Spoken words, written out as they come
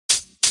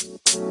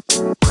That's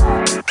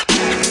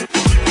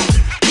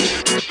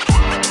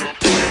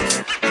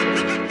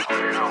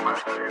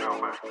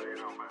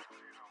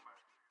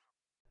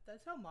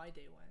how my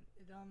day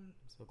went. I'm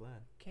so glad.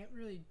 Can't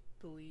really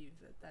believe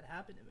that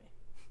happened to me.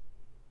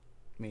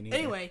 Me neither.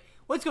 Anyway,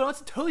 what's going on?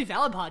 It's a Totally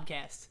Valid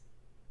podcast.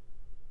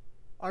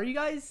 Are you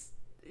guys?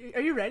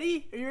 Are you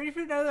ready? Are you ready for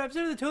another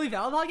episode of the Totally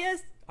Valid podcast?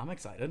 I'm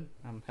excited.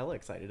 I'm hella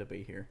excited to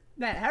be here.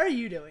 Matt, how are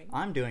you doing?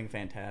 I'm doing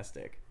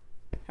fantastic.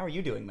 How are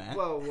you doing, Matt?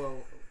 Whoa.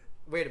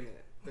 Wait a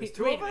minute. There's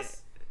two Wait of a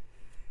us?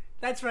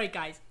 That's right,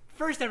 guys.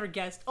 First ever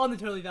guest on the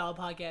Totally Valid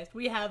podcast.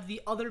 We have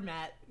the other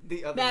Matt,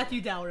 The other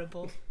Matthew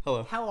Dalrymple.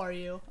 Hello. How are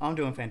you? I'm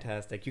doing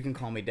fantastic. You can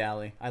call me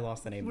Dally. I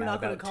lost the name We're now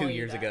not gonna about call 2 you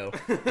years that.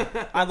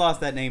 ago. I lost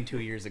that name 2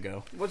 years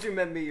ago. Once you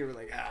met me, you were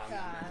like, I'm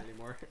not mad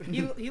anymore.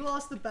 He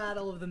lost the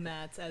battle of the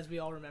Mats, as we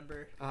all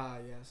remember.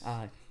 Yes.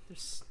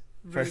 There's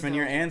Freshman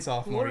year and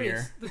sophomore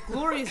year. The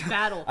glorious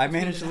battle. I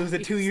between managed the to lose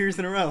it 2 Matthews. years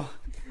in a row.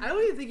 I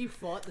don't even think you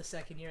fought the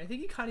second year. I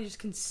think you kind of just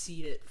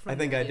conceded. I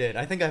think I did.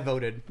 I think I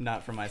voted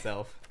not for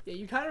myself. Yeah,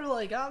 you kind of were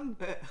like,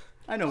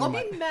 I know I'll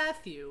where be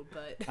Matthew,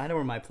 but I know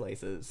where my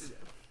place is.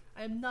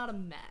 I am not a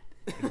Matt.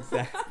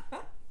 Exactly.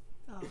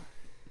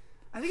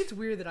 I think it's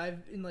weird that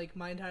in like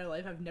my entire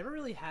life, I've never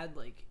really had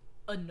like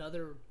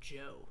another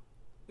Joe.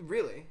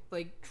 Really?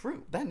 Like,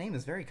 True. That name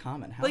is very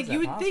common. How like is that you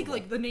would possible? think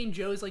like the name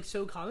Joe is like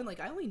so common.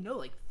 Like I only know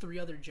like 3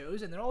 other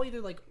Joes, and they're all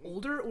either like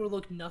older or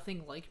look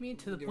nothing like me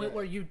to the You're point right.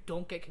 where you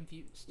don't get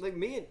confused. Like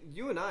me and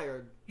you and I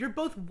are. You're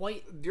both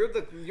white. You're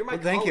my Well,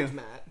 thank college you.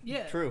 Matt.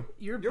 Yeah. True.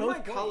 You're You're both my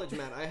white. college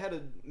Matt. I had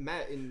a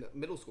Matt in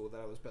middle school that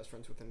I was best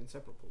friends with and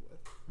inseparable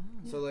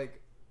with. So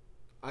like,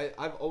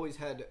 I've always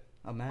had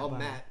A Matt. a by-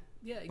 Matt.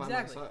 Yeah, by my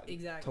exactly. side. To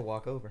Exactly.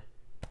 walk over.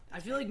 I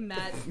feel like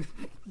Matt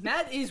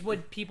is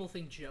what people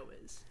think Joe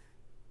is.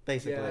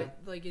 Basically. Yeah.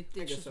 Like it's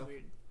guess just so.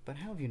 weird. But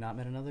how have you not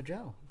met another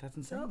Joe? That's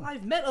insane. Well,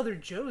 I've met other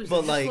Joes,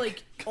 But, but just like-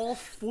 like all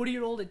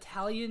 40-year-old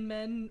Italian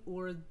men,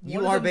 or one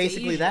You of are them's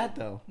basically Asian. that,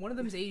 though. One of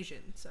them's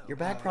Asian, so Your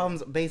back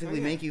problems basically Oh,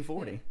 yeah. make you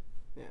 40.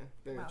 Yeah,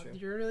 very wow, true.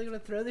 you're really gonna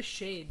throw the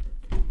shade.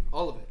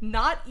 All of it.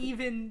 Not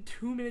even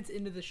 2 minutes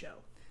into the show.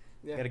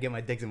 Yeah. Gotta get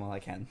my digs in while I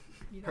can.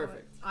 You know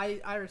Perfect. what?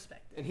 I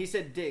respect it. And he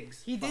said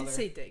Diggs. He did father.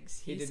 say Diggs.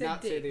 He did said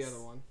not say the Diggs.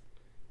 other one.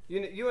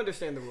 You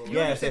understand the rules. You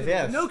Yes, understand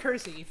yes, the- yes. No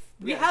cursing.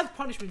 We Yes. have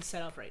punishments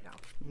set up right now.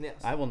 Yes.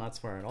 I will not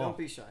swear at all. Don't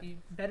be shy. You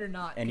better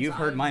not. And 'cause you've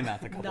heard I'm my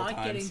mouth a couple not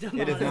times. Getting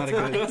It is not a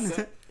demonetized.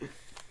 good.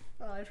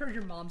 I've heard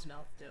your mom's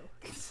mouth too.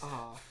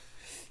 Ah,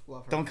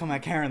 love her. Don't come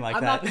at Karen like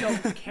I'm that.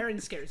 not. No,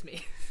 Karen scares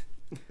me.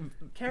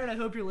 Karen, I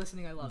hope you're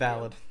listening. I love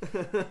Valid.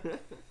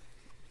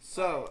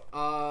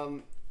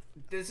 So,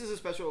 this is a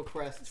special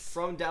request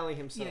from Dally you.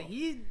 himself. Yeah,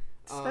 he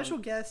special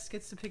guest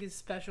gets to pick his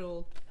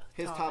special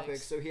His topics.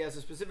 topics. So he has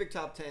a specific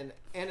top 10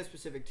 and a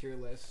specific tier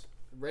list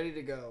ready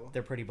to go.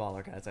 They're pretty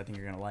baller guys. I think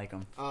you're gonna like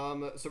them.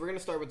 So we're gonna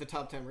start with the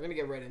top 10. We're gonna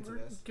get right into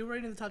this. Go right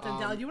into the top 10.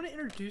 Dal, do you want to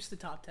introduce the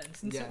top 10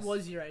 since yes. it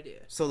was your idea?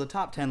 So the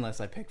top 10 list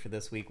I picked for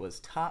this week was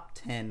top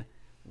 10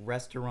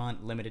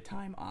 restaurant limited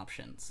time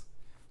options.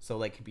 So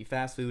like could be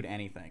fast food,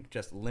 anything,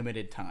 just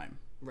limited time.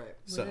 Right.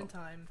 So Limited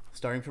time.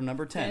 starting from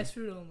number 10. Fast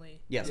food only.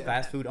 Yes, Yeah.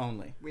 fast food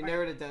only. We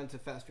narrowed it down to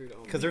fast food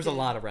only. Because there's a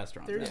lot of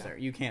restaurants There's- out there.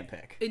 You can't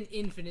pick. An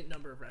infinite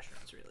number of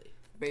restaurants, really.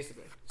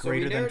 Basically. So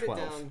Greater we than narrowed 12.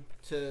 it down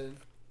to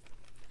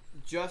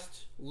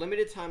just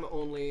limited time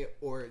only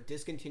or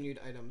discontinued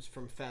items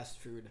from fast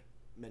food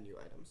menu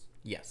items.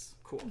 Yes.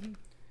 Cool.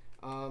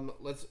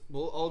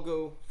 We'll all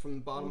go from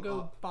the bottom We'll go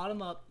up.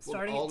 bottom up, We'll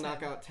starting all at 10.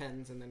 knock out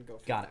 10s and then go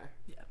from Got it. there.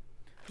 Yeah.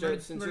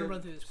 Jared, since We're gonna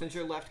run through this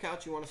you're left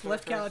couch, you want to start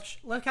Left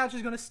first? couch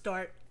is gonna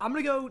start. I'm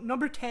gonna go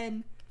number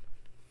 10.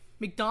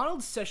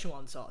 McDonald's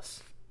Szechuan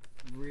sauce.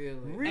 Really? And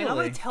I'm gonna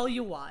Really? tell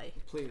you why.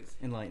 Please.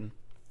 Enlighten.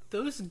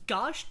 Those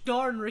gosh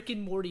darn Rick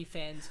and Morty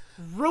fans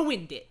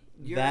ruined it.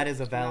 That is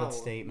a valid no,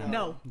 statement.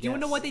 No. Do you wanna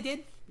know Yes. what they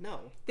did?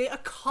 No. They wanna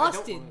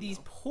accosted these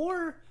know.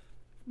 poor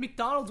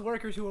McDonald's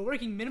workers who are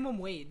working minimum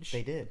wage.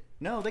 They did.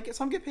 No,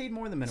 some get paid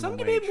more than minimum Some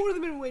get wage. paid more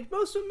than minimum wage.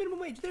 Most of them minimum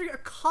wage. They're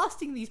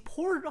accosting these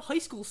poor high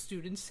school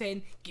students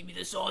saying, "Give me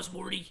the sauce,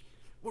 Morty.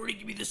 Morty,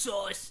 give me the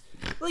sauce."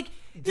 Like,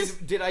 this...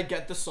 Did I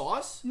get the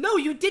sauce? No,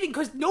 you didn't,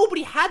 because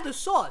nobody had the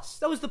sauce.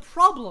 That was the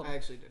problem. I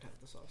actually did have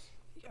the sauce.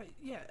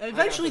 Yeah,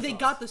 eventually the they sauce.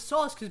 got the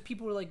sauce because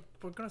people were like,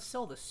 "We're gonna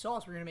sell the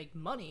sauce. We're gonna make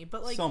money."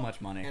 But like, So much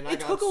money. And I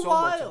it got took a so much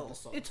while. of the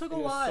sauce. It took a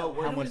was while. So How How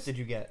worth it much was- did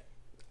you get?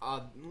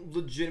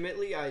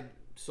 Legitimately, I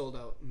sold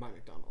out my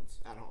McDonald's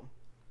at home.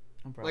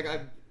 I'm proud Like, of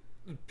I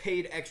you.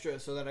 paid extra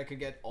so that I could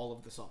get all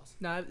of the sauce.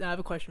 Now I have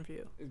a question for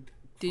you.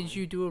 Did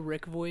you do a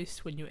Rick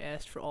voice when you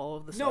asked for all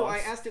of the sauce? No, I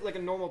asked it like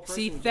a normal person.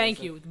 See, would, thank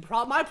so- you.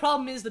 My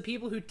problem is the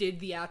people who did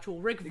the actual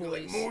Rick You're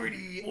like, voice.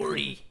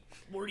 Morty.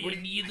 Morty,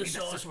 I need the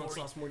sauce, Morty.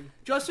 Sauce, Morty.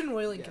 Justin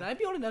Roiland, Yeah. can I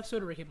be on an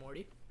episode of Rick and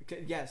Morty?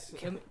 Yes.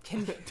 Can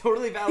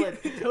Totally valid.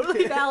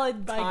 Totally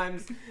valid by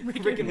Times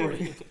Rick and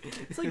Morty.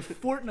 It's like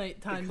Fortnite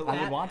times I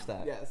that. would watch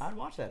that. Yes. I'd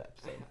watch that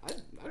episode.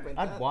 I'd read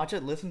I'd that. watch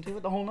it, listen to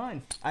it, the whole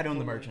nine. I'd own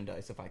the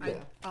merchandise if I could.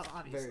 Yeah. Oh,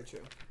 obviously. Very true.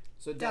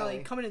 So, Dally,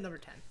 Dally, coming in number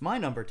 10. My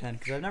number 10,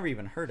 because I've never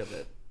even heard of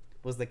it,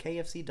 was the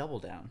KFC Double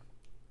Down.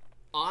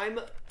 I'm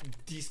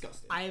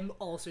disgusted. I am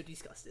also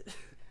disgusted.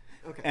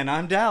 Okay. And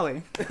I'm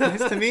Dally.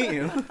 Nice to meet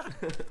you.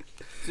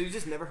 So you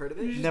just never heard of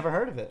it? Never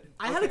heard of it.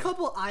 I had a Okay.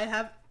 couple.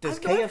 Does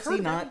I've heard KFC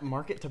of not it.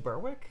 market to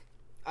Berwick?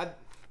 I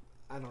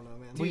don't know,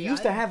 man. We Dude,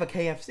 used to I- have a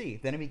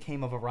KFC. Then it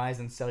became a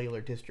Verizon cellular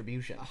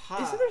distribution.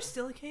 Aha. Isn't there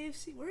still a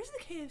KFC? Where is the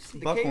KFC? The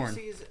Buckhorn.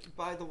 KFC is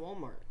by the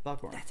Walmart.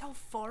 Buckhorn. That's how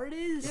far it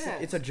is. Yeah.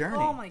 It's a journey.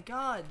 Oh my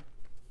god.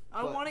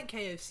 I What? wanted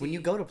KFC. When you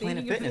go to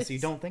Planet Thinking of Fitness, you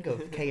this- don't think of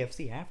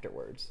KFC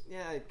afterwards.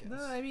 Yeah, I guess.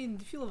 No, I mean,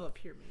 if you live up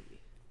here,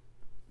 maybe.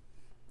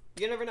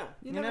 You never know.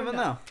 You never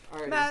know. All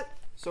right. Matt,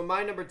 So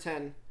my number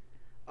 10.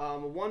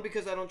 1,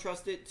 because I don't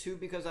trust it. 2,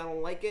 because I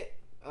don't like it.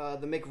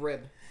 The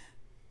McRib.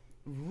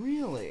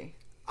 Really?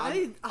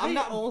 I I'm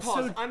not also-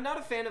 pause. I'm not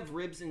a fan of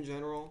ribs in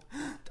general.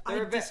 I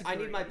I disagree.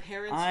 need my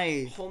parents'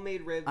 I-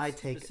 homemade ribs I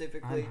take.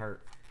 specifically. I'm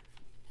hurt.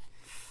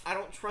 I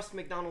don't trust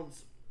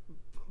McDonald's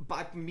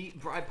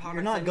byproducts.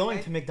 You're not going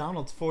anyway. to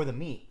McDonald's for the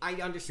meat. I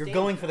understand. You're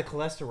going for the that.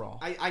 cholesterol.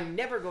 I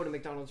never go to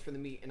McDonald's for the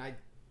meat, and I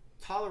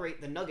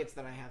tolerate the nuggets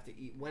that I have to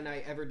eat when I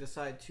ever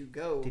decide to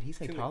go. Did he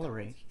say to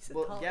tolerate? He said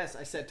Well, tolerate. yes,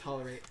 I said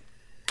tolerate.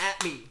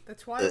 At me.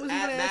 That's why I wasn't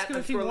At gonna Matt ask him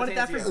if he underscore wanted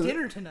that for Latanzio.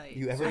 dinner tonight.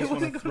 You ever I just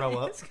wanna wasn't throw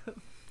gonna up? ask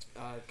him.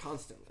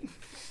 Constantly.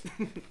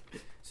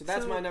 So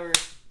that's So- my number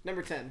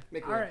 10.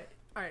 McRib.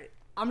 All right.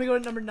 I'm gonna go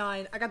to number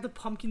 9. I got the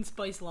pumpkin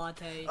spice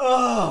latte.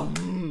 Oh,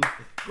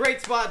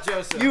 Great spot,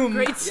 Joseph. you,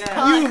 Great Yeah.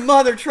 spot. you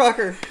mother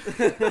trucker!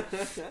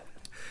 That's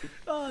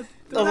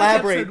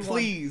Elaborate, episode 1.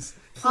 please,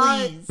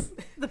 Uh, please.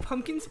 The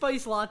pumpkin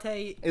spice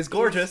latte Is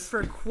gorgeous.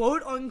 for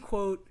quote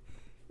unquote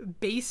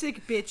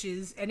basic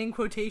bitches, and in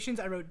quotations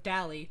I wrote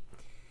Dally,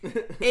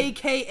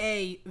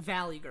 aka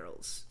Valley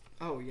Girls.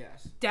 Oh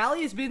yes.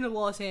 Dally has been to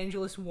Los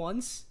Angeles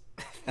once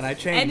And I and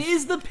changed.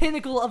 is the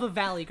pinnacle of a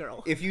Valley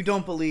Girl. If you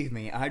don't believe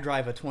me, I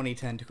drive a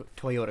 2010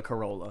 Toyota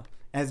Corolla,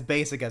 as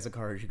basic as a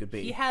car as you could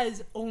He be.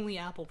 has only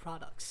Apple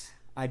products.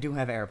 I do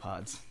have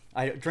AirPods.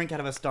 I drink out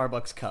of a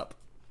Starbucks cup.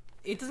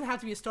 It doesn't have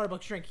to be a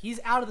Starbucks drink. He's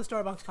out of the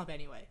Starbucks cup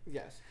anyway.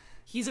 Yes.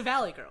 He's a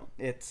Valley Girl.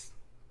 It's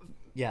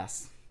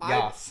yes, I-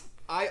 yes.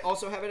 I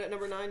also have it at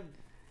number 9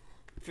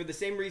 for the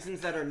same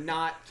reasons that are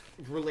not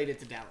related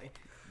to Dally.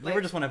 You ever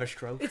just want to have a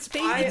stroke? It's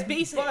I-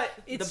 basic. But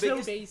It's the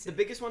biggest, so basic. The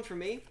biggest one for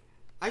me,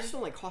 I just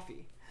don't like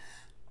coffee.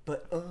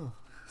 But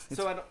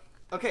So I don't.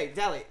 Okay,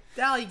 Dally.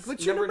 Dally,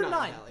 what's your number 9?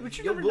 Dally. What's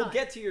your You'll- number we'll 9?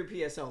 get to your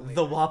PSL later.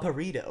 the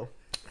Whopperito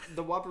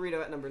The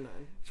Whopperito at number 9.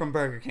 from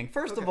Burger King.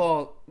 First of Okay.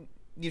 all,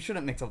 you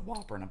shouldn't mix a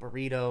Whopper and a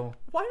burrito.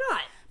 Why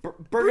not?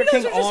 Burger Burritos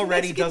King are just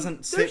already Mexican- doesn't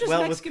they're sit just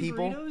well Mexican with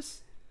people. burritos.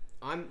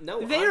 I'm-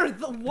 They are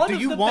one Do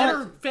of you the want-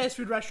 better fast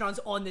food restaurants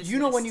on this You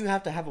know list. when you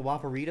have to have a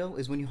Whopperito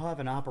is when you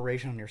have an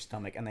operation on your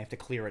stomach and they have to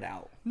clear it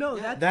out. No,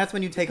 Yeah. that, That's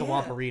when you take a yeah.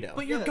 Whopperito.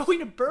 But you're Yes. going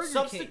to Burger King.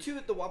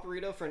 Substitute the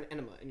Whopperito for an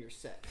enema and you're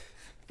set.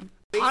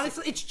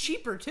 Honestly, it's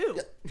cheaper too.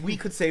 We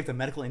could save the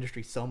medical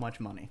industry so much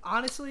money.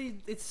 Honestly,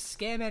 it's a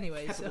scam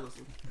anyway. So.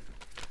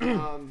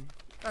 Capitalism.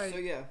 Alright. So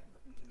yeah.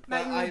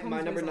 Matt, you want my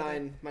pumpkin number spice latte?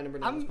 9. My number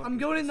 9. is I'm pumpkin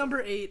going to spice.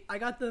 number 8. I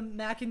got the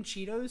mac and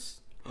Cheetos.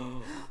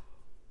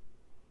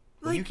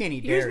 Well, you can't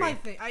eat Here's dairy. my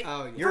thing.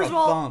 Oh, yeah. You're first a of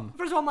all, bum.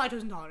 First of all, I'm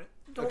lactose intolerant.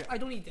 Okay. I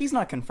don't eat dairy. He's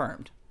not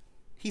confirmed.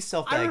 He's I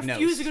self-diagnosed.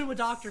 refuse to go to a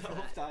doctor for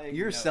that. Self-diagnosed.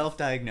 You're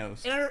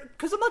self-diagnosed. And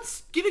because I'm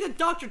not giving a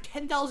doctor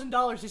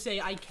 $10,000 to say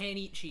I can't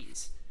eat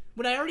cheese.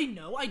 When I already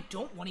know I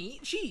don't want to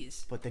eat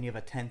cheese. But then you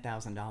have a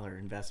 $10,000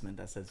 investment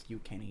that says you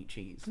can't eat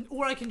cheese.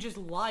 Or I can just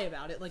lie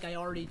about it like I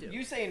already do.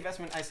 You say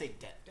investment, I say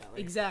debt, Dally.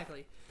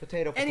 Exactly.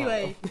 Potato.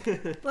 Anyway,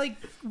 like,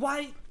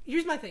 why?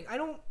 Here's my thing. I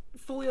don't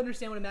fully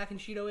understand what a mac and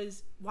Cheeto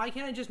is. Why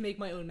can't I just make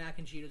my own mac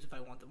and Cheetos if I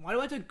want them? Why do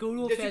I have to go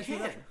to a Yes, you fast food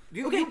can. restaurant?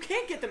 You, Okay. you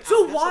can't get them out.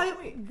 So That's why the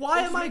point. why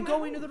Just am I make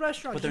going my to the own.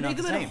 restaurant? But Just they're make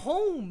not them the at same.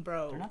 home,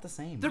 bro. They're not the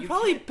same. They're You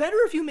probably can't- better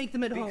if you make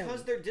them at home.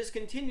 Because they're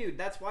discontinued.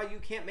 That's why you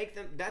can't make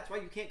them. That's why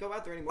you can't go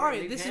out there anymore. All and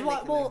right, you this is can why.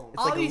 make them at Well, home.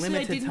 like a obviously I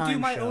limited didn't do time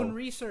my show. own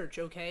research.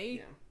 Okay.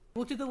 Yeah.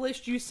 Looked at the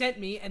list you sent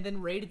me and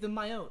then rated them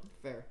my own.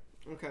 Fair.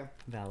 Okay.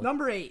 Valid.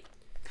 Number 8.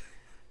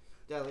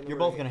 Dally, You're number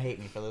both 8. gonna hate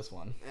me for this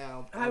one.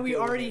 Yeah, I'll We deal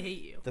with already it.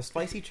 hate you. The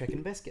spicy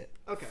chicken biscuit.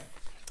 Okay.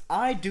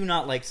 I do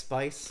not like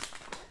spice.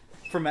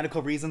 For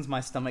medical reasons,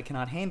 my stomach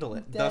cannot handle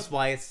it. Thus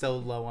why it's so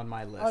low on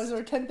my list. Oh, is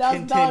there a $10,000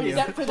 Continue.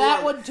 debt for Hold that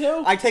on. one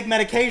too? I take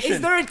medication.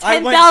 Is there a I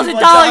went to $10,000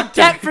 doctor.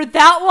 debt for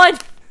that one?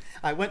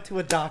 I went to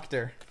a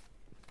doctor.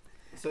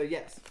 So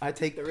yes, I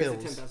take there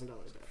pills. is a $10,000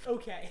 debt.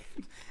 Okay.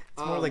 It's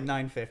more like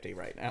 $9.50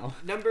 right now.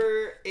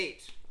 Number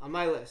 8 on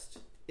my list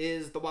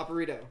is the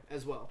Whopperito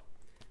as well.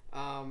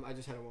 I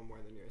just had one more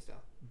than yours, Dal.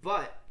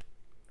 But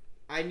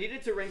I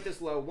needed to rank this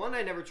low. 1,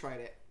 I never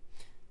tried it.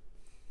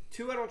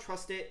 2, I don't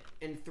trust it.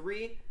 And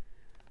 3,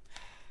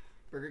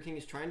 Burger King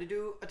is trying to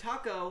do a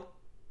taco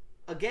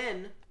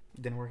again.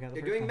 Didn't work out. The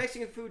They're first doing time.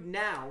 Mexican food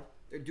now.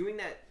 They're doing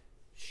that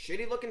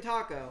shitty looking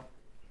taco.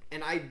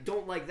 And I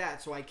don't like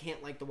that, so I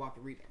can't like the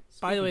Whopperito.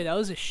 By the way, that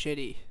was a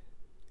shitty.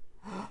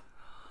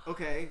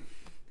 Okay.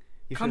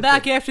 You Come should've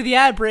back said- after the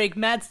ad break.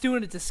 Matt's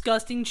doing a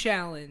disgusting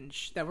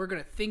challenge that we're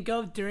gonna think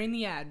of during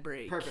the ad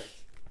break. Perfect.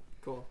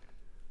 Cool.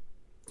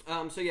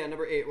 So yeah,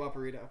 number 8,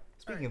 Whopperito.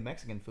 Speaking of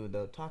Mexican food,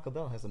 though, Taco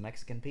Bell has a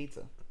Mexican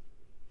pizza.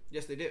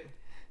 Yes, they do.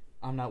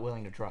 I'm not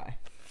willing to try.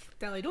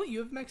 Dally, don't you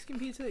have Mexican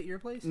pizza at your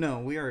place? No,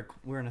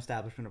 we're an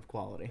establishment of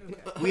quality.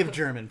 Okay. We have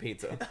German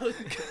pizza.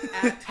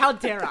 How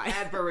dare I?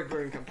 At Berwick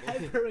Brewing Company.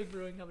 At Berwick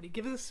Brewing Company.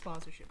 Give us a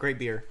sponsorship. Great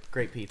beer,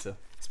 great pizza.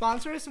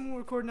 Sponsor us and we'll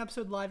record an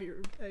episode live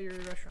at your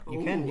restaurant. You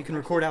Ooh, can excellent.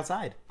 record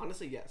outside.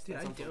 Honestly, yes. Dude, that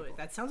I'd sounds do it. wonderful.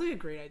 That sounds like a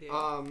great idea.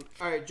 All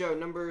right, Joe,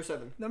 number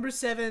 7. Number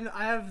 7,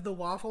 I have the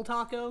waffle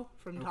taco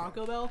from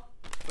Taco Bell.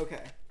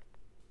 Okay.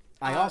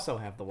 I also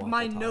have the waffle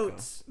My taco.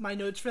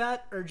 notes for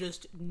that are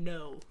just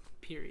no.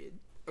 Period.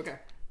 Okay.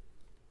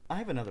 I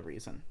have another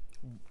reason.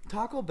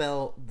 Taco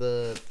Bell,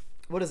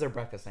 what is their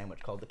breakfast sandwich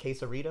called? The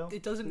quesarito?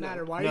 It doesn't No.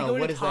 matter. Why are No, you going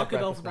what to is that Taco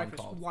Bell for breakfast one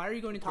breakfast? called? Why are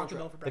you going to Taco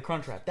Bell for The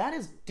breakfast? Crunchwrap. That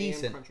is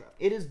decent. Crunchwrap.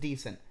 It is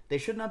decent. They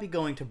should not be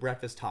going to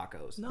breakfast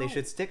tacos. No. They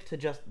should stick to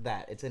just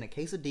that. It's in a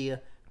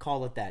quesadilla.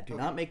 Call it that. Do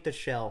not make the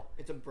shell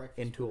It's a breakfast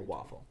into a burrito,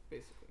 waffle.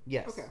 basically.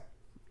 Yes. Okay.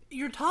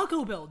 You're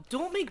Taco Bell.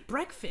 Don't make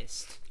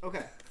breakfast.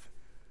 Okay.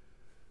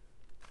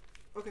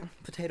 Okay.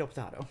 Potato.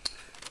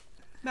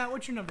 Matt,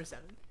 what's your number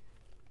 7?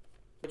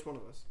 Which one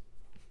of us?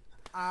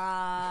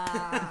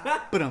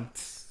 But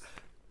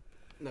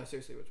No,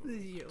 seriously, which This one?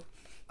 is you.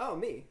 Oh,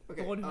 me.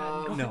 Okay. The one who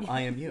hadn't gone. no,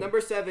 I am you.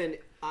 Number 7,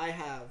 I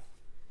have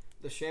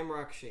the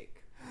Shamrock Shake.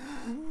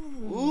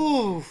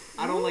 Ooh.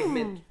 I don't like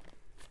mint.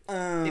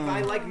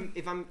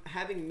 If I'm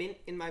having mint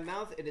in my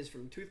mouth, it is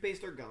from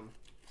toothpaste or gum.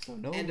 So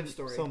no, End of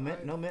story. So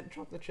no mint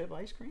chocolate chip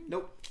ice cream?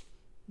 Nope.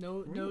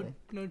 Really?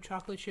 No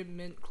chocolate chip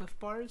mint Cliff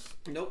Bars.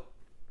 Nope.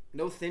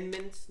 No Thin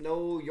Mints.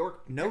 No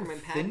York No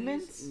peppermint Thin patties.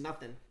 Mints?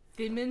 Nothing.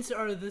 Thin mints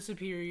are the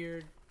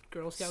superior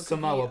Girl Scout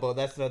Samoa, cookie. but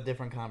that's a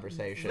different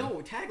conversation. No,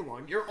 tag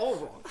along. You're all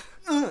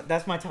wrong.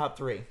 That's my top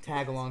 3.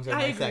 Tag-alongs are I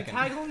my agree. second.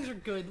 Tagalongs are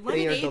good.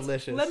 They are Lemonades,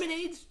 delicious.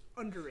 Lemonades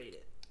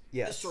underrated.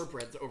 Yes.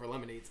 Shortbreads over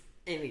lemonades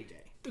any day.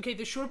 Okay,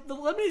 the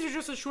lemonades are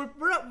just a short.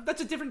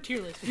 That's a different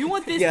tier list. If you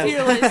want this Yes.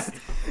 tier list,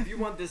 If you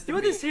want this to you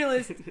want be... this tier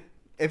list,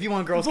 If you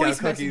want Girl Scout voice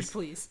cookies, message,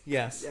 please.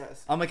 yes.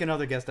 Yes. I'll make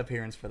another guest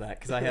appearance for that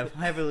because I have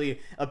heavily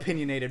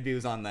opinionated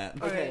views on that.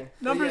 Okay, Alright,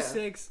 so number yeah.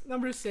 6.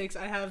 Number 6.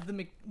 I have the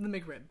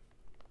McRib.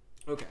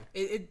 Okay.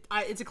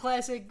 It's a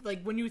classic.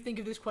 Like when you think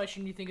of this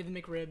question, you think of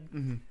the McRib.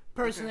 Mm-hmm.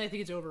 Personally, I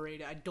think it's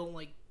overrated. I don't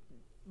like.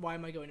 Why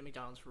am I going to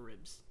McDonald's for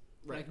ribs?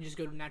 When I Right. can just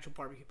go to a natural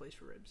barbecue place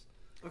for ribs.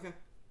 Okay.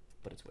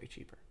 But it's way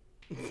cheaper.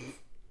 I'm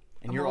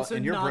And you're also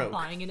not not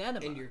buying an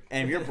enema.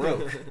 And you're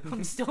broke.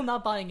 I'm still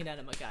not buying an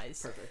enema,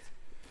 guys. Perfect.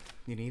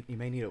 You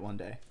may need it one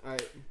day. All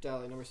right,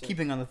 Dally, number 6.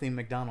 Keeping on the theme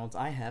McDonald's,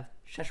 I have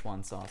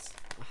Szechuan sauce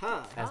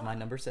Aha. as my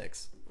number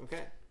 6.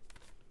 Okay.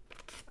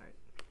 Alright.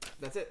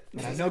 That's it.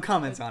 And I have no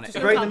comments on it. Just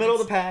no Right in the middle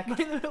of the comments. pack.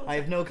 Right in the middle. I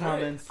have no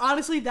comments.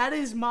 Honestly, that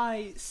is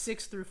my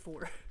 6 through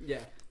 4. Yeah.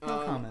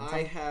 No comments.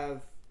 I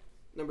have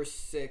number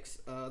 6,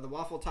 the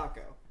waffle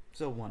taco.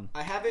 So 1.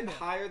 I have it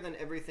higher than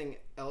everything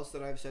else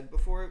that I've said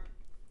before,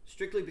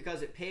 strictly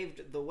because it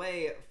paved the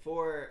way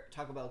for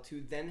Taco Bell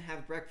to then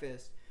have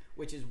breakfast,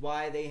 which is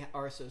why they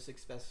are so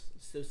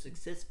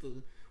successful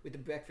with the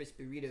breakfast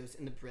burritos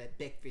and the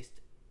breakfast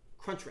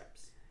crunch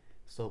wraps.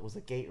 So it was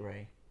a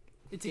gateway.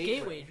 It's a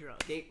gateway drug.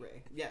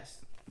 Gateway, yes.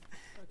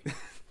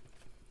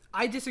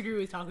 I disagree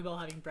with Taco Bell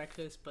having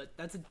breakfast, but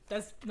that's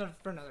not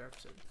for another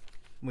episode.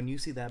 When you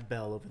see that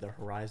bell over the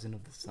horizon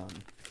of the sun,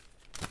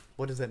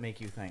 what does that make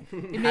you think?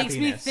 It makes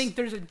me Happiness. think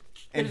there's a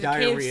And KFC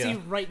diarrhea.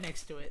 right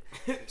next to it.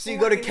 So you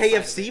Or go to inside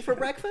KFC it. for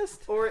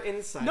breakfast? Or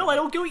inside. No, I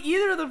don't go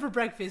either of them for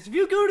breakfast. If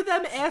you go to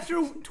them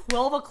after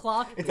 12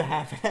 o'clock, It's a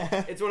half.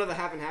 It's one of the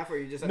half and half where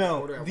you just have to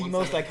No, order at the one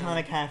most side at a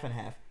time. iconic half and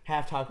half.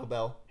 Half Taco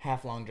Bell,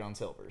 half Long John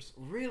Silver's.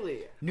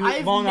 Really?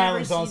 I've Long never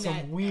Island's on seen some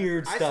that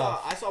weird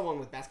stuff. I saw one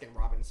with Baskin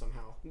Robbins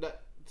somehow.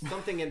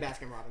 Something in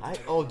Baskin Robbins. I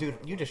don't Oh, remember dude,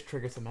 what it you was. just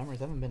triggered some memories.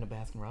 I haven't been to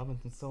Baskin Robbins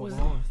in so Was it-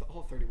 long.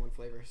 all 31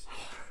 flavors.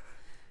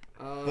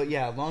 But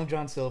yeah, Long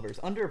John Silver's,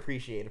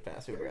 underappreciated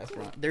fast food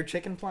restaurant. Their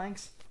chicken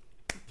planks,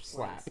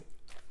 slap.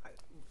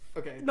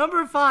 Okay.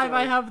 number 5, I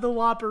Sorry. have the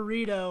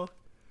Whopperito.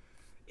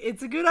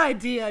 It's a good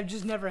idea. I've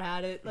just never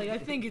had it. Like I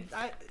think it.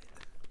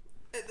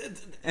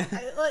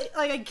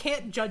 I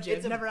can't judge it. It's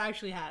I've a- never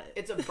actually had it.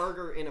 It's a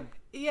burger in a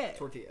Yeah.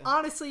 tortilla.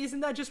 Honestly, isn't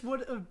that just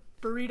what a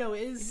burrito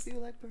is?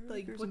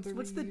 Like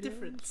What's the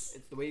difference?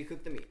 It's the way you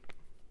cook the meat.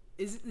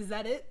 Is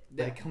that it?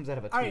 That it comes out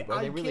of a tube. All right, Are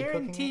they I really cooking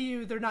guarantee it?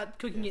 you they're not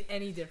cooking it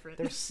any different.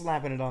 They're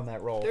slapping it on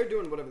that roll. They're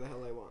doing whatever the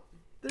hell they want.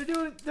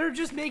 They're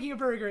just making a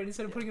burger and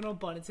instead of putting it on a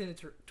bun, it's in a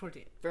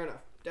tortilla. Fair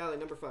enough. Dally,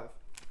 number 5.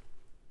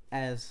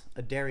 As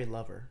a dairy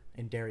lover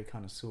and dairy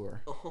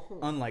connoisseur, Oh.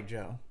 unlike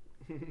Joe,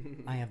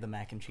 I have the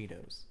mac and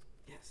Cheetos.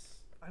 Yes.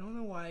 I don't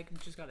know why I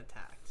just got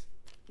attacked.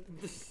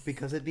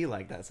 Because it'd be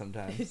like that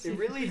sometimes. It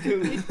really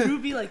do. It do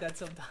be like that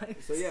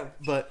sometimes. So yeah.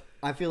 But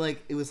I feel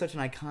like it was such an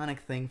iconic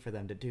thing for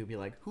them to do. Be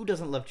like, who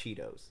doesn't love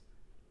Cheetos?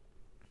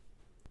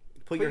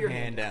 Put your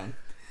hand down.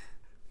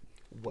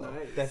 Whoa,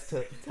 Nice. that's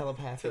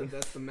telepathy. So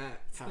that's the Matt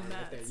time the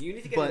right there. Matt. You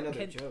need to get But-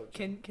 another joke.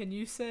 Can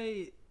you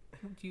say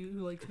do you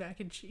like mac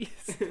and cheese?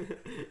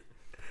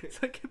 So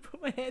I can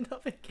put my hand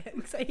up again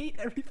because I hate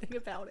everything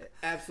about it.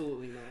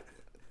 Absolutely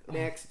not.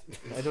 Next.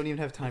 I don't even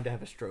have time to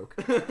have a stroke.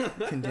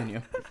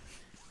 Continue.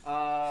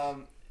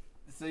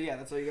 So yeah,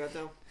 that's all you got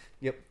though.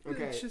 Yep.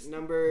 Okay. It's just-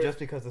 Number. Just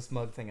because the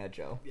smug thing at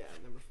Joe. Yeah.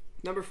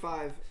 Number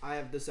 5, I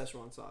have the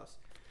Szechuan sauce.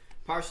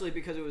 Partially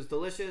because it was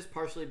delicious,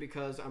 partially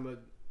because I'm a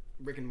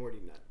Rick and Morty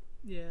nut.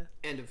 Yeah.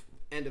 End of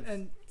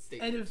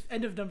statement.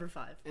 End of number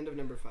 5. End of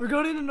number 5. We're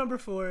going into number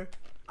 4.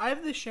 I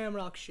have the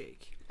Shamrock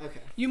Shake.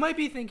 Okay. You might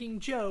be thinking,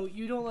 Joe,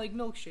 you don't like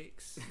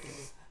milkshakes.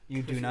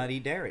 You do not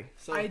eat dairy.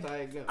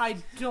 Self-diagnosed. I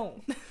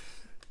don't.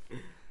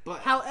 But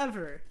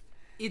However,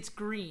 it's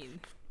green.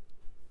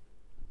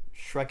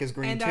 Shrek is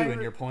green And too, I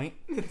in your point.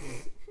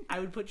 I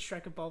would put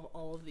Shrek above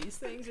all of these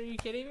things. Are you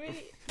kidding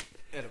me?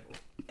 edible.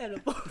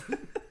 Edible.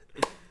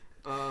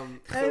 So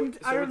And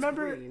I it's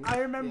remember, green.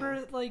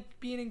 I like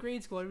being in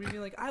grade school. I remember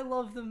being like, I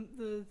love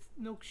the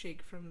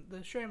milkshake from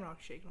the Shamrock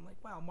Shake. And I'm like,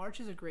 wow, March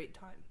is a great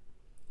time.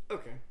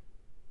 Okay.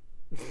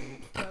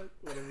 Uh,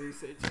 Whatever you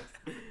say,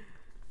 Jeff.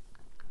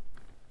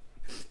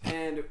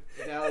 And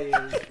Dally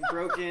is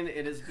broken.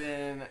 It has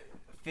been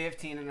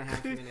 15 and a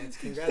half minutes.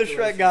 The Congratulations.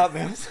 Shrek got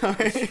me. I'm sorry.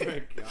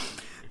 Shrek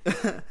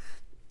got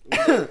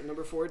me.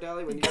 Number 4,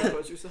 Dally, when you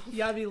compose yourself. you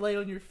gotta be light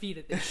on your feet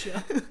at this show.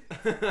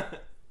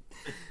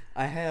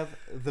 I have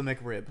the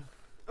McRib.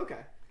 Okay.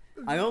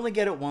 I only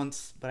get it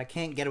once, but I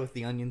can't get it with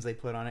the onions they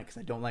put on it because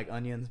I don't like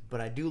onions. But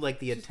I do like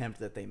the attempt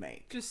that they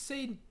make. Just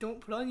say don't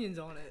put onions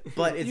on it.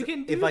 But it's, You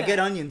can do if I get that.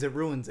 onions, it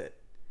ruins it.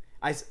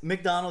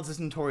 McDonald's is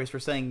notorious for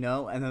saying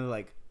no, and then they're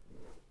like,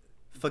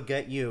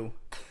 "Forget you,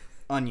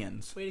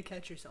 onions." Way to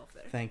catch yourself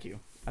there. Thank you.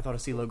 I thought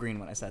of CeeLo Green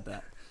when I said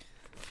that.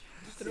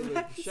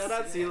 Shout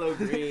out CeeLo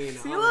Green.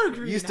 CeeLo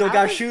Green. You still how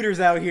got did- shooters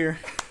out here.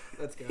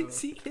 Let's go. Is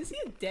he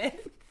dead?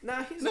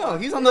 Nah, he's No,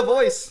 not. he's on The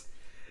Voice.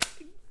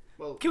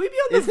 Well, Can we be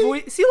on Is the he?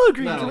 voice? CeeLo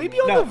Green, No. can we be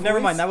on the No, voice? never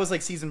mind. That was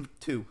like season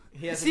 2.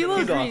 he hasn't CeeLo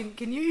He's off. Green,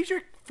 can you use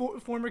your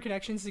former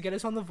connections to get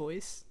us on the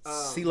voice?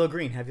 CeeLo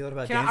Green. Have you thought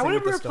about Can I dancing want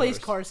with to the replace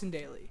stars? Carson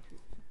Daly.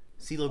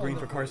 CeeLo Green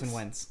The for Carson Voice.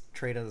 Wentz.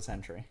 Trade of the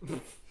century.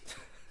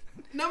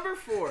 Number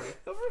 4.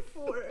 Number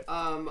 4.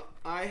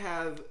 I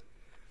have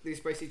the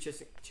spicy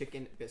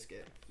chicken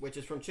biscuit, which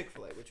is from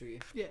Chick-fil-A, which we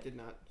Yeah. did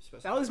not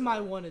specify. That was my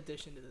one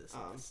addition to this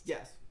list.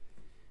 Yes.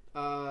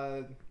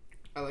 I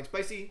like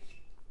spicy.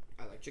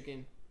 I like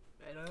chicken.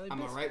 I don't like I'm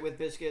biscuit. alright with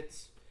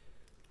biscuits.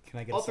 Can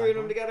I get All a 3 of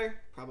them sidebar? together,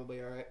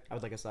 probably alright. I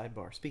would like a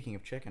sidebar. Speaking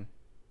of chicken,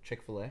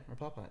 Chick-fil-A or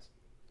Popeyes?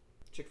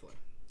 Chick-fil-A.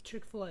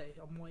 Chick-fil-A,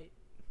 I'm white.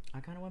 I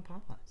kind of went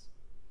Popeyes.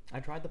 I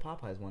tried the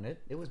Popeyes one.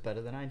 It was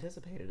better than I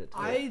anticipated it to.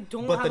 I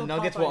don't But have the a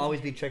nuggets will Popeyes always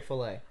name. be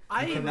Chick-fil-A.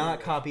 I You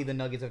cannot copy the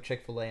nuggets of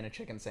Chick-fil-A in a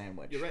chicken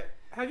sandwich. You're right.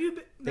 Have you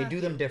been? They do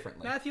them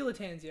differently. Matthew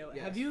Latanzio,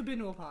 Yes. have you been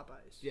to a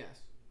Popeyes?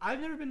 Yes. I've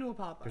never been to a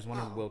Popeyes. There's one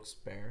in Oh.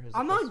 Wilkes-Barre.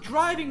 I'm not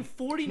driving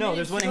 40 No,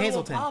 minutes there's one to in go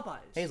Hazleton. to a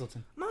Popeyes.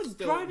 Hazleton. I'm not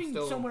Still- driving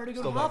still- somewhere to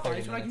go still to about Popeyes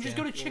 30 when I can minutes, just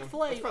yeah. go to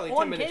Chick-fil-A It's probably on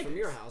 10 minutes campus. from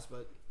your house,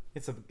 but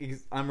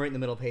I'm right in the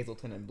middle of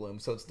Hazleton and Bloom,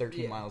 so it's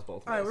 13 Yeah. miles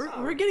both All right, ways.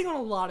 we're getting on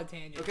a lot of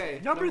tangents.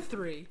 Okay, Number number-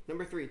 3.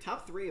 number 3,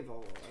 top 3 of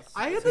all of us.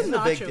 I have This the is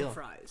a big nacho deal.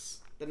 fries.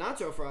 The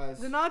nacho fries.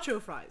 The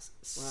nacho fries.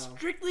 Wow.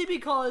 Strictly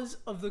because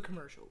of the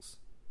commercials.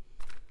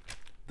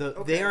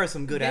 Okay. They are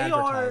some good They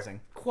advertising. are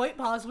quite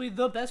possibly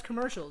the best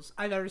commercials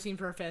I've ever seen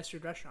for a fast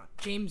food restaurant.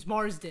 James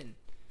Marsden,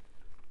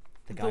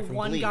 The the guy from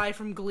one Glee. guy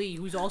from Glee,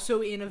 who's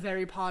also in a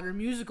Harry Potter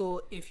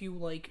musical. If you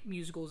like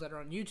musicals that are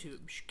on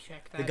YouTube,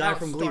 check that out. The guy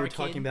from Glee Star we're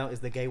talking Kid. about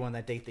is the gay one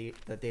that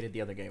dated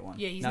the other gay one.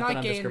 Yeah, he's that not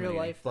I'm gay in real discriminating,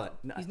 life. but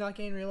He's not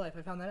gay in real life.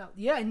 I found that out.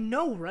 Yeah, I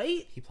know,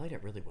 right? he played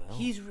it really well.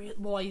 He's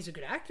he's a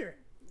good actor.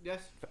 Yes.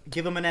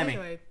 Give him an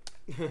Emmy.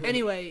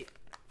 Anyway,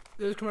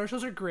 those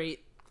commercials are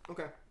great,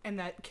 Okay. and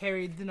that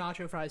carried the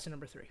nacho fries to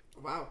number 3.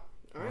 Wow.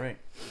 All All right. right.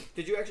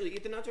 Did you actually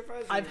eat the nacho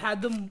fries? or- I've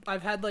had them.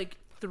 I've had like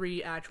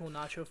 3 actual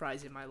nacho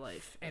fries in my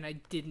life, and I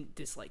didn't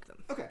dislike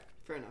them. Okay,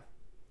 fair enough.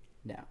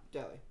 Now,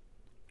 Deli.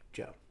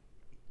 Joe,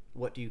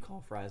 what do you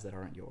call fries that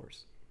aren't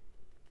yours?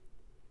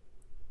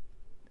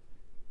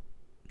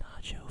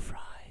 Nacho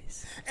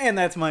fries. And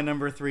that's my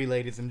number 3,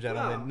 ladies and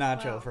gentlemen. Wow.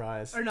 Nacho Wow.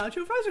 fries. Are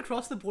nacho fries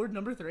across the board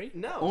number 3?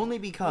 No. Only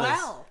because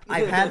Wow.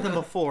 I've had them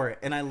before,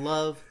 and I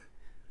love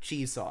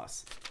cheese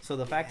sauce. So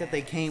the fact that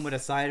they came with a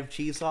side of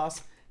cheese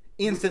sauce,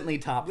 instantly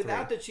top 3.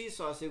 Without the cheese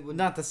sauce, it would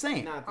Not the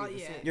same. not be the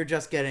yeah. same. You're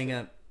just getting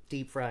a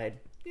deep fried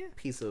Yeah.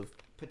 piece of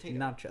Potato.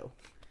 nacho.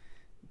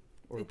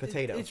 Or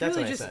potato. It's That's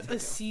really what I just said. a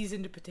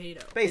seasoned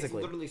potato.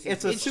 Basically, literally it's,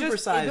 seasoned. a It's just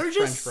supersized they're French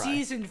just fry.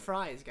 seasoned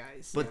fries,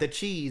 guys. But the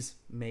cheese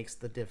makes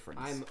the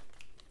difference. I'm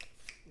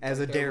As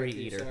a there dairy with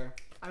you, eater, sir.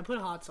 I put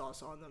hot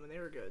sauce on them, and they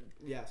were good.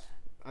 Yes.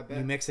 I bet.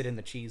 you mix it in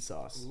the cheese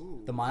sauce.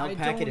 Ooh. The mild I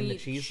packet don't in the eat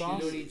cheese cheese.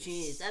 sauce. You don't eat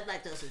cheese. I'm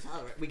lactose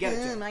intolerant. We get it,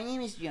 Joe. My name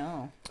is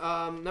Joe.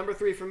 Number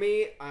 3 for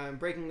me, I'm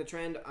breaking the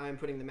trend. I'm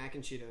putting the mac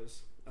and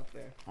Cheetos up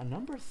there. A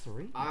number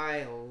 3.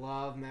 I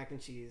love mac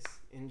and cheese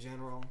in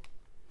general.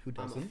 Who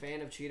I'm a doesn't?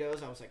 fan of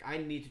Cheetos. I was like, I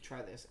need to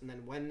try this. And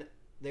then when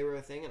they were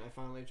a thing and I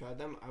finally tried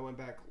them, I went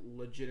back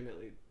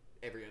legitimately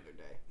every other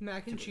day.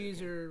 Mac and To cheese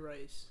the or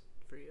rice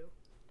for you?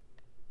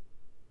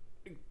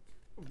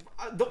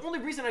 The only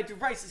reason I do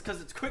rice is because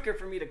it's quicker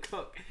for me to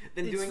cook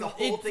than doing the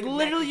whole it's thing. of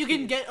literally, mac you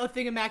and can cheese. get a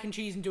thing of mac and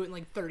cheese and do it in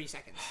like 30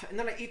 seconds. And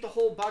then I eat the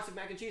whole box of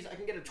mac and cheese. I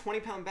can get a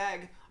 20-pound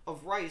bag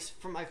of rice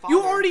from my father.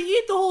 You already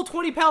eat the whole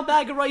 20-pound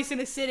bag of rice in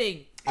a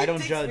sitting. I don't It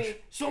takes judge. me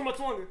so much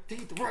longer to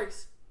eat the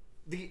rice.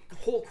 The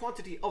whole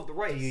quantity of the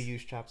rice. Do you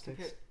use chopsticks?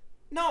 Okay.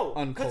 No,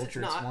 because it's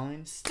Uncultured not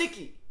swine.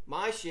 sticky.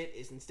 My shit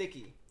isn't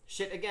sticky.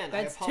 Shit again.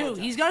 That's I two.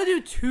 apologize. He's got to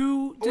do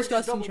two Or just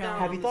disgusting double down.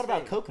 challenges. Have you on thought this about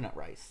thing. coconut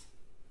rice?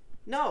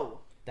 No,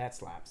 That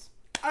slaps.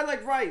 I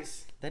like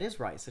rice, That is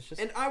rice. It's just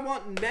and I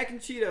want mac and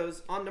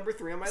Cheetos on number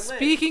 3 on my list.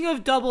 Speaking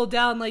of double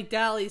down, like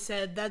Dally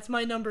said, that's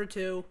my number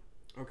 2.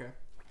 Okay.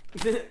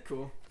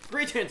 Cool.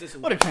 Great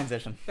transition. what a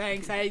transition.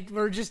 Thanks.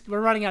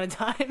 We're running out of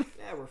time.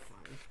 Yeah, we're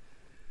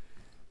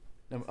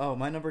fine. Oh,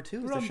 my number 2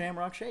 is the Rum.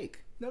 Shamrock Shake.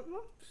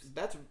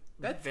 That's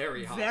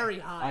very high. Very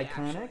high.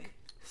 Iconic.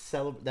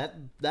 Actually.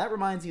 That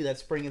reminds you that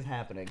spring is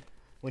happening.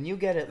 When you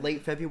get it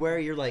late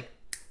February, you're like,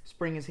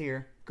 spring is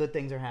here. Good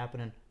things are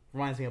happening.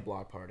 Reminds me of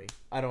Block Party.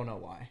 I don't know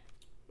why.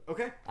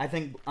 Okay. I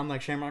think I'm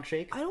like Shamrock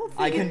Shake. I don't think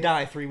I can it-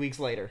 die 3 weeks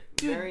later.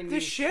 Dude, Very the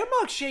niche.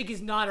 Shamrock Shake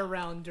is not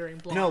around during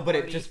Block No, but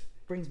Party. it just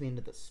brings me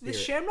into the The spirit.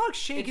 Shamrock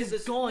Shake It's is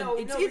this- gone. no,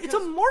 it's no, it's a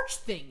because March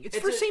thing. It's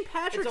for St.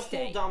 Patrick's It's a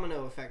whole Day.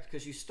 domino effect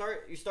because you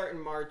start in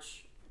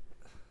March,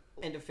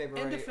 end of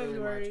February. End of early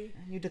March. February.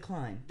 And you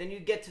decline. Then you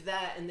get to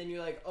that, and then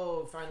you're like,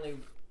 oh, finally,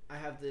 I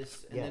have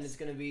this, and then Yes. it's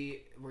gonna be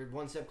we're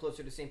one step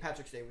closer to St.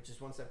 Patrick's Day, which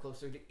is one step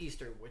closer to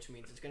Easter, which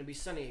means it's gonna be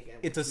sunny again.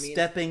 It's a which means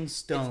stepping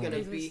stone. gonna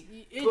It's-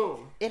 be it-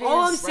 boom. It all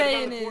I'm is. Right around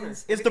saying the corner.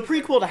 is, It's the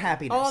prequel to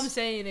Happiness. all I'm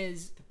saying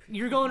is,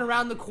 you're going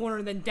around the corner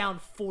and then down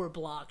 4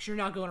 blocks. You're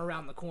not going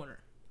around the corner.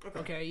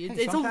 Okay, Hey,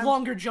 it's a sometimes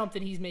longer jump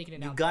than he's making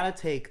it You out. gotta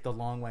take the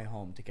long way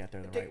home to get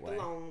there the Take right way. the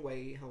long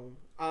way home.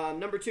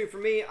 Number 2 for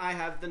me, I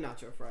have the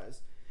nacho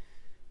fries.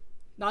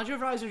 Nacho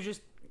fries are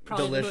just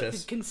probably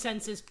Delicious. the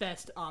consensus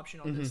best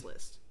option on this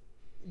list.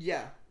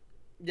 Yeah,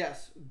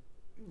 yes.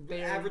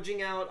 They're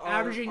Averaging out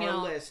averaging our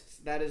out- lists,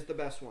 that is the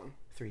best one.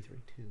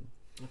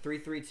 332.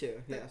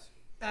 332. Yes.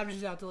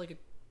 Averages out to like a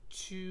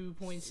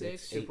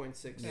 2.6.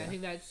 2.6. Yeah, I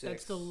think that's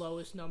Six. the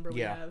lowest number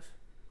Yeah. we have.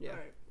 Yeah. All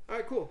right. All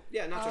right, cool.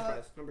 Yeah, nacho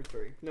fries. Number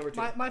 3. Number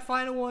 2. My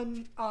final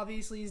one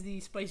obviously is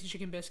the spicy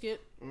chicken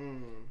biscuit.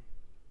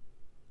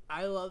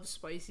 I love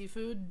spicy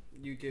food.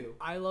 You do.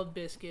 I love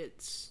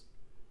biscuits.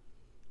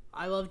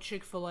 I love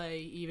Chick-fil-A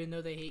even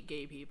though they hate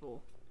gay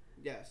people.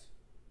 Yes.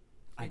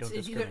 I don't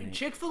discriminate.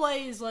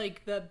 Chick-fil-A is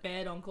like the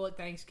bad uncle at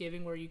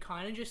Thanksgiving where you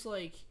kind of just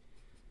like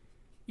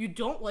you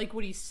don't like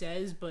what he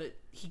says, but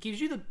he gives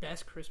you the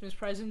best Christmas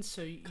presents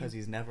so Because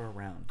he's never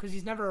around. because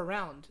he's never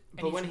around.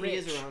 And But he's when he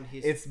is rich. around,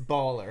 he's It's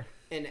baller.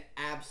 an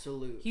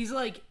absolute. He's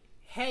like,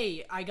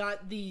 "Hey, I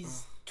got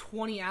these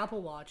 20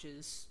 Apple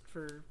Watches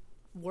for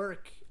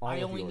work. All I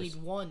of only yours.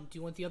 need one. Do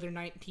you want the other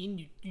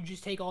 19? You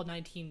just take all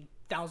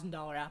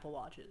 $19,000 Apple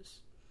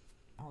Watches."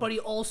 But he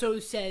also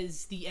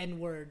says the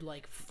N-word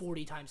like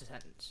 40 times a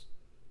sentence.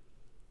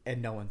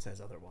 And no one says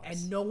otherwise.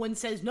 And no one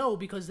says no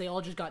because they all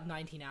just got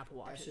 19 Apple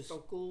That's Watches. just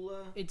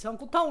Uncle It's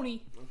Uncle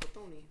Tony.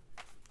 Tony.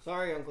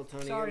 Sorry, Uncle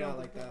Tony. Sorry, You're not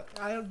Uncle like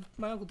that.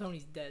 My Uncle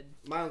Tony's dead.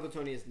 My Uncle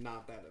Tony is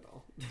not that at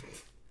all.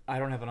 I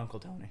don't have an Uncle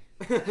Tony.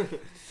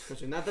 Because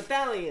you're not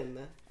Italian.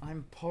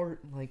 I'm part,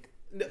 like...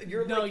 No,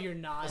 you're No, like you're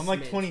not. I'm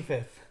like Smidge.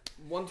 25th.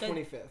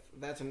 125th.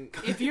 That's an.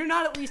 If you're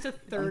not at least a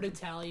third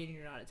Italian,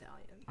 you're not Italian.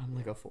 I'm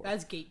like a fourth.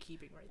 That's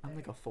gatekeeping right there. I'm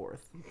like a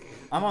fourth.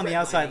 I'm on the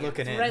outside Redlining it.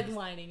 looking in.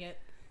 Redlining it.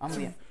 I'm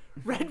the...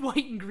 Red,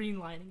 white, and green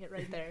lining it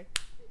right there.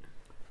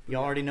 You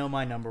already know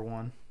my number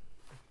one.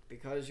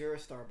 Because you're a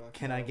Starbucks.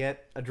 Can I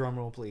get a drum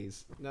roll,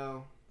 please?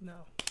 No. No.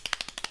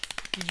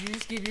 Did you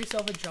just give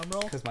yourself a drum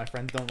roll? Because my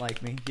friends don't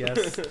like me.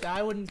 Yes.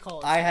 I wouldn't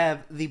call it. I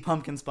have the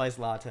pumpkin spice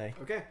latte.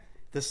 Okay.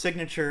 The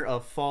signature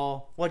of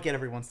fall. What get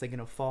everyone's thinking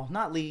of fall?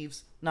 Not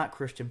leaves, not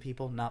Christian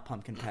people, not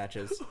pumpkin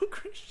patches.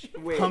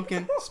 Christian. Wait.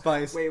 Pumpkin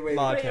spice Wait, wait,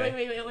 latte.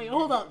 Wait.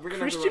 Hold up. We're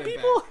gonna have to Christian run it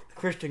people? back.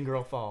 Christian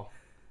girl fall.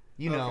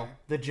 You know, Okay.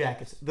 the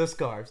jackets, the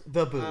scarves,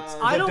 the boots.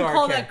 I the don't dark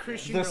call hair, that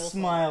Christian the girl fall.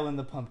 smile and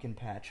the pumpkin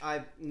patch.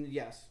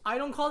 Yes. I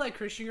don't call that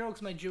Christian girl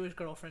because my Jewish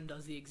girlfriend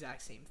does the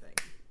exact same thing.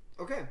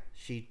 Okay.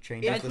 She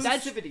changes the...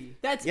 That's- Inclusivity.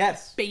 That's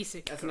Yes.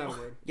 basic. That's girl. not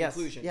a word. Yes,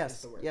 Inclusion yes,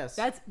 is the word. yes.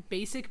 That's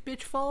basic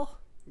bitch fall,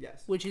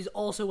 Yes. which is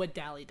also what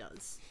Dally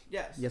does.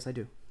 Yes. Yes, I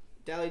do.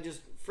 Dally just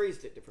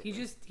phrased it differently.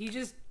 He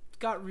just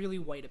got really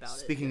white about it.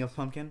 Speaking of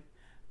pumpkin,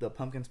 the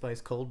pumpkin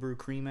spice cold brew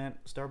cream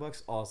at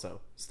Starbucks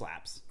also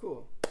slaps.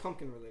 Cool.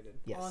 Pumpkin related.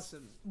 Yes.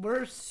 Awesome.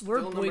 We're number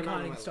 9 on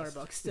boycotting my list.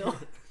 Starbucks still.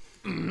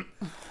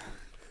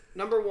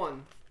 Number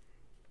 1.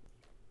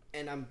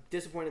 And I'm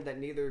disappointed that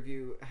neither of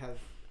you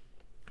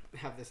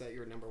have this at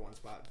your number 1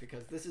 spot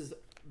because this is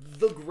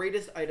the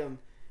greatest item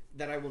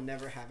that I will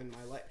never have in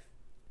my life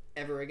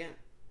ever again.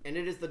 And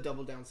it is the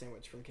double down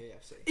sandwich from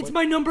KFC. It's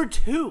my number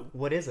 2.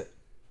 What is it?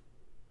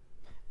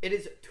 It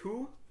is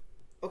 2.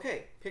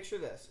 Okay, picture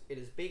this. It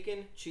is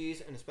bacon,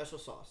 cheese, and a special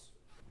sauce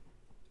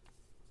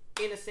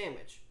in a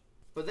sandwich.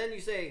 But then you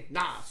say,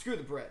 nah, screw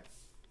the bread.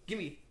 Give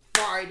me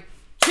fried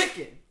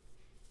chicken.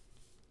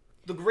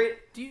 The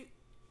great... Do you?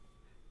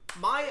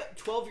 My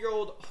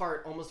 12-year-old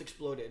heart almost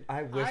exploded.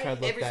 I wish I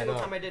looked Every that single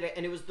up. time I did it,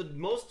 and it was the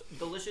most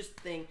delicious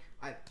thing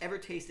I've ever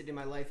tasted in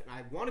my life. And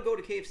I want to go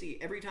to KFC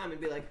every time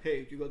and be like,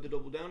 hey, do you got the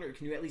double down? Or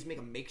can you at least make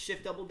a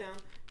makeshift double down?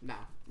 Nah,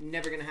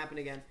 never going to happen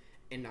again.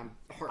 And I'm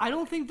heart. I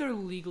don't think they're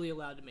legally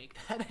allowed to make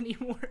that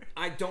anymore.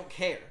 I don't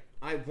care.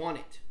 I want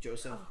it,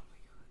 Joseph.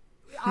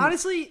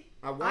 Honestly,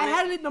 I want I it.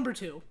 had it at number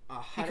 2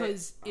 I had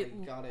because I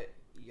got it.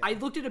 Yeah. I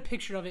looked at a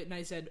picture of it and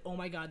I said, "Oh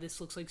my god,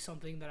 this looks like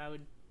something that I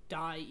would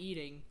die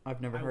eating."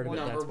 I've never I heard of it.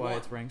 want That's number why one.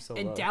 it's ranked so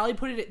And low. Dally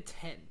put it at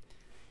 10.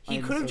 He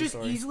I'm could have so just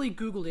sorry. easily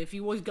Googled it if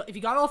he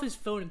got off his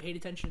phone and paid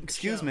attention to the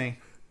Excuse show. me.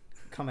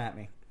 Come at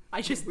me.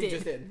 I just We did.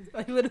 just did.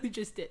 I literally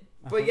just did.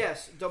 But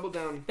yes, Double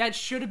Down. That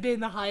should have been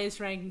the highest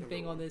ranking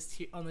thing on this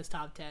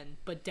top 10,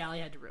 but Dally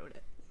had to ruin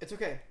it. It's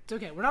okay. It's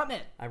okay. We're not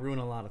mad. I ruin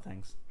a lot of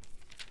things.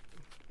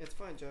 It's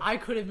fine, Joe. I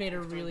could have made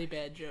a really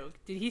bad joke.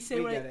 Did he say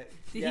We what? get it.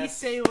 Did he Yes.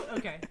 say?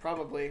 Okay.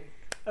 Probably.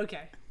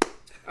 Okay.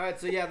 All right,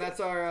 so yeah, that's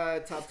our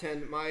top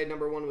 10. My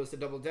number 1 was the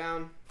Double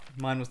Down.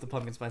 Mine was the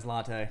pumpkin spice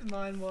latte.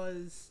 Mine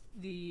was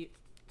the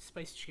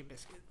spicy chicken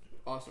biscuit.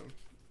 Awesome.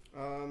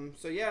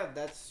 So yeah,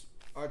 that's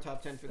our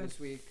top 10 for this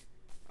week.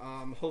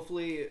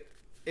 Hopefully,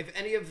 if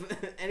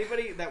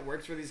anybody that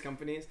works for these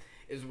companies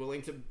is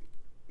willing to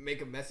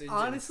make a message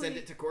Honestly, and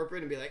send it to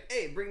corporate and be like,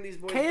 "Hey, bring these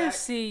boys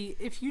KFC,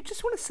 if you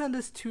just want to send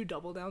us 2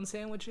 Double Down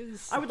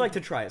sandwiches, I would like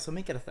to try it, so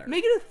make it a third.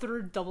 make it a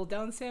 3rd Double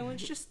Down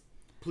sandwich. Just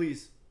back."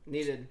 Please,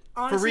 needed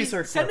honestly,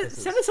 research send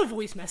purposes. us a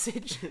voice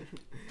message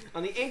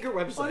on the Anchor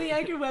website. on the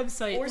Anchor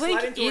website. Or slide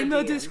Link into our in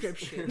the DMs.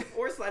 description.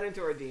 Or slide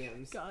into our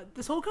DMs. God,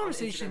 this whole On Instagram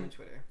conversation, and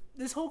Twitter.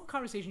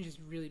 just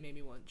really made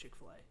me want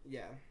Chick-fil-A.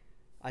 Yeah.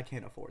 I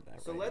can't afford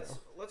that. So right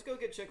let's go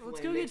get Chick-fil-A.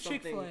 Let's go and get make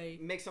something- Chick-fil-A.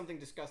 Make something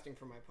disgusting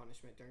for my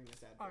punishment during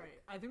this ad. All break. right,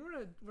 I think we're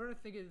gonna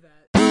think of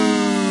that.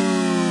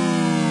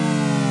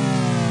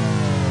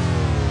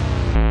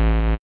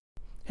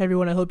 Hey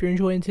everyone, I hope you're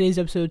enjoying today's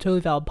episode of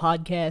Totally Valid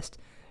Podcast.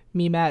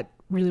 Me and Matt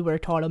really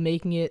worked hard on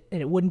making it, and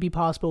it wouldn't be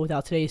possible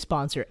without today's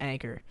sponsor,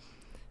 Anchor.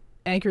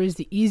 Anchor is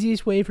the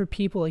easiest way for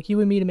people like you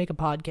and me to make a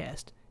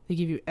podcast. They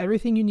give you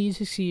everything you need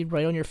to succeed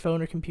right on your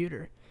phone or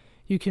computer.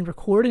 You can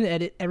record and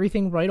edit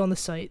everything right on the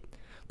site.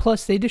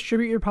 Plus, they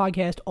distribute your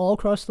podcast all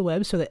across the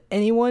web so that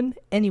anyone,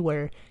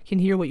 anywhere, can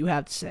hear what you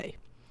have to say.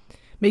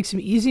 Make some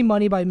easy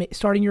money by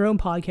starting your own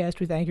podcast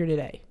with Anchor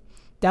today.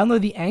 Download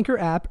the Anchor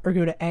app or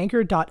go to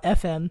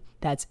anchor.fm,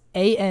 that's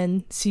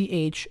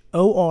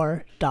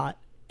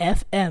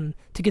ANCHOR.FM,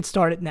 to get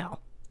started now.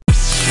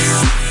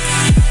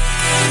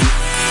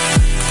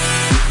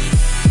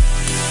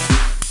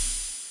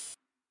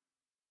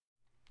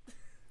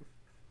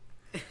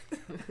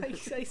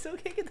 I still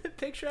can't get the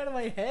picture out of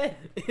my head.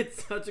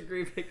 It's such a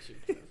great picture.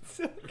 It's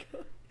so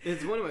good.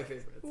 It's one of my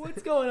favorites.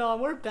 What's going on?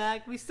 We're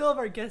back. We still have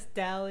our guest,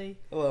 Dally.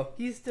 Hello.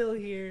 He's still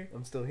here.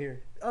 I'm still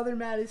here. Other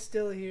Matt is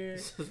still here.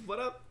 What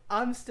up?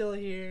 I'm still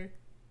here.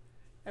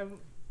 And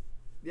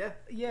Yeah.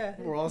 yeah,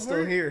 We're all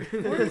still here.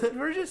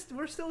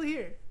 we're still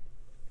here.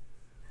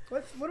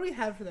 What do we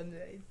have for them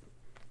today,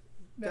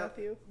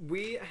 Matthew?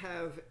 We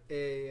have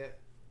a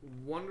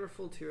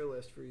wonderful tier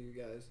list for you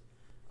guys.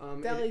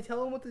 Dally,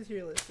 tell them what the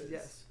tier list is.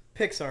 Yes.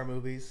 Pixar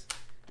movies.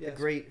 Yes. The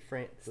great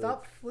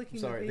Stop flicking.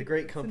 Sorry, the paper.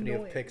 great It's company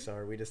of annoying.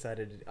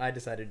 Pixar. I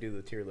decided to do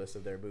the tier list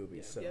of their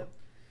movies. So Yep.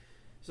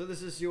 So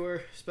this is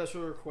your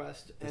special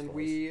request, This and was.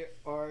 we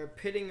are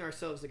pitting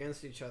ourselves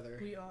against each other.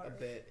 We are. A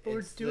bit. But we're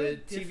It's doing the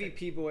it different.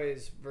 TVP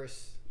boys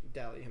versus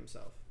Dally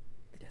himself.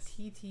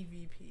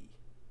 TTVP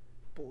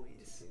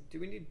boys. Do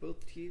we need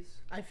both T's?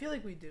 I feel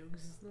like we do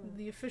because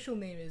the official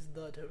name is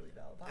the Totally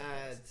Valid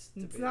Podcast.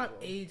 It's not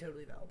debatable. a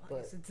Totally Valid Podcast. But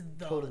It's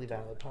the totally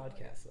valid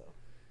podcast though.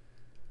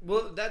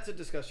 Well, that's a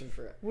discussion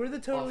for it. We're the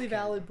Totally Off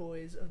camera. Valid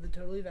boys of the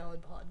Totally Valid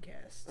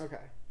Podcast. Okay.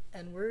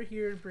 And we're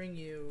here to bring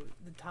you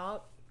the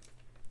top,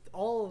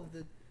 all of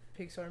the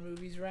Pixar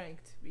movies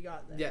ranked. We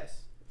got that.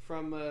 Yes.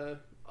 From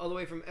all the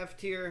way from F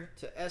tier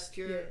to S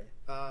tier.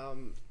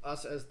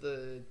 Us as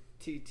the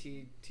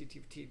TVP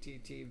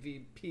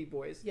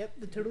boys. Yep,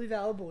 the Totally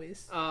Valid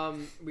boys.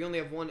 We only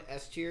have one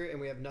S tier and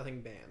we have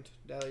nothing banned.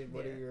 Dally,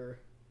 what Yeah. are your?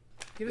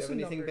 Give Do you us have some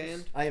anything numbers.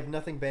 banned? I have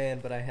nothing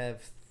banned, but I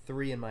have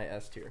 3 in my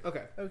S tier.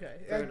 Okay. Okay,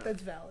 Fair that, enough.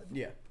 that's valid,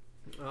 Yeah,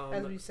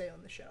 as we say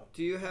on the show.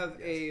 Do you have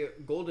a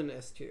golden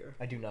S tier?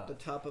 I do not. The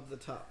top of the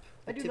top.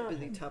 I The do not.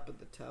 tippity top of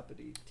the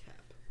toppity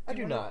tap. I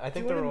do not. I think do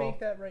you they're want to all. make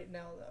that right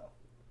now, though?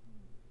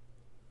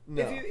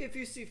 No. If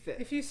you see fit.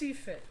 If you see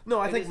fit. No,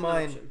 I It think is an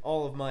mine. option.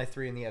 All of my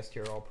 3 in the S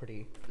tier are all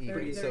pretty even.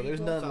 They're So there's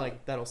equal? none Solid.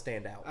 like that'll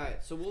stand out. All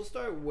right, so we'll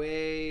start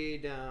way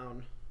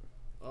down,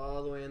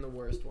 all the way in the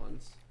worst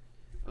ones.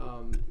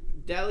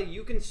 Dally,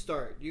 you can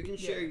start. You can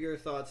share Yeah. your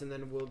thoughts, and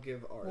then we'll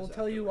give ours. We'll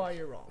tell you why afterwards.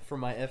 you're wrong. For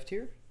my F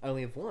tier, I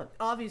only have 1.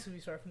 Obviously, we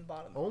start from the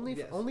bottom. Only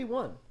Yes. only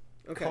 1.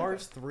 Okay.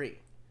 Cars 3.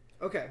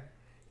 Okay.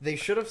 They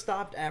should have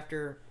stopped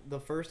after the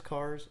first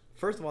Cars.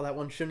 First of all, that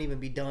one shouldn't even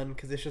be done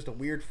because it's just a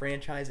weird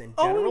franchise in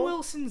general. Owen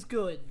Wilson's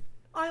good.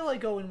 I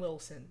like Owen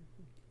Wilson.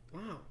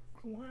 Wow.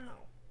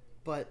 Wow.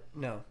 But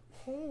no,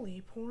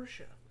 Holy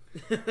Porsche.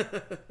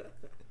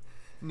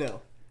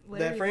 no,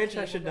 Larry that the franchise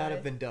Cable should not Guy.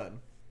 have been done.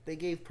 They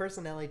gave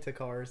personality to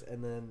Cars,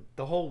 and then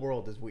the whole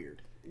world is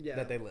weird Yeah.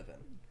 that they live in.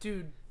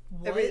 Dude,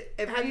 what? Every-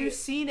 Have you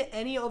seen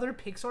any other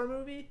Pixar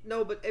movie?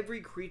 No, but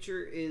every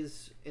creature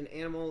is an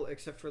animal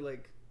except for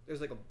like there's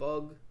like a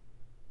bug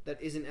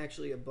that isn't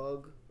actually a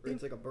bug, or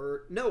it's like a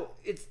bird. No,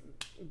 it's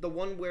the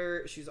one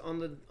where she's on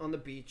the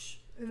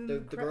beach And The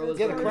girl is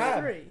Yeah, the the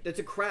crab. crab. 3. It's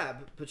a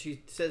crab, but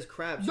she says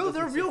crab. She No, doesn't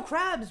they're say- real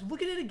crabs.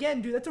 Look at it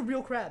again, dude. That's a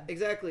real crab.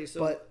 Exactly. So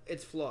But-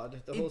 it's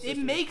flawed. The whole It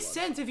system makes is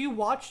flawed. sense if you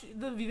watch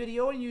the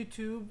video on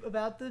YouTube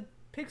about the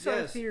Pixar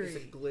Yes, theory.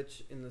 it's a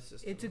glitch in the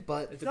system.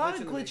 But It's not a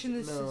glitch in the glitch in the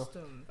matrix. No.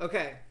 system.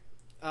 Okay.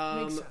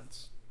 Makes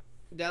sense.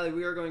 Dally,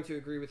 we are going to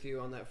agree with you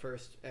on that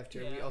first F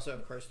tier. We Yeah. also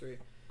have Cars 3.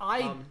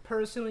 I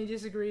personally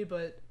disagree,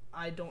 but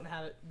I don't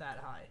have it that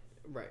high.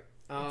 Right.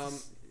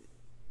 It's-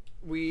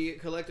 We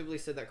collectively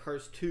said that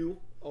Cars 2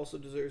 also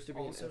deserves to be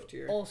Also, an F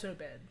tier. also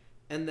bad.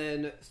 And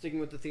then, sticking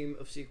with the theme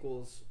of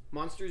sequels,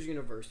 Monsters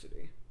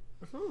University.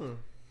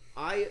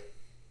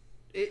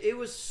 It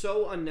was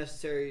so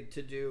unnecessary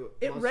to do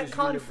It Monsters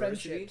retconned University.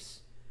 friendships.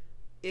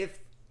 If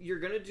you're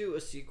going to do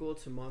a sequel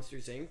to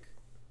Monsters, Inc.,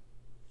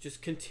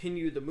 just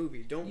continue the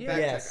movie. Don't Yeah. backtrack.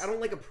 Yes. I don't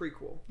like a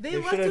prequel. They There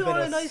left should have it on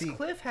been a a nice sequel.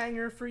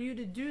 cliffhanger for you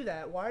to do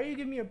that. Why are you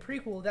giving me a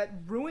prequel that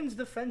ruins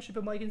the friendship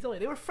of Mike and Sully?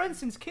 They were friends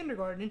since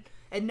kindergarten,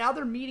 and now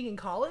they're meeting in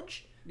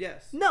college?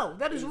 Yes. No,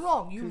 that is It was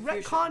wrong. You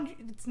confusion.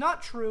 retcon. It's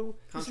not true.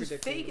 This is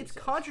Contradicting fake. It's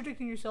themselves.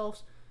 contradicting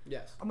yourselves.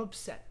 Yes. I'm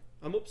upset.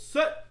 I'm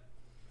upset.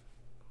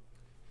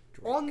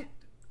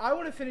 I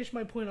want to finish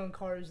my point on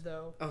Cars,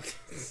 though. Oh,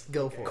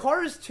 Go for it.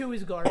 Cars 2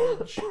 is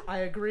garbage. I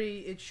agree.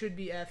 It should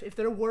be F. If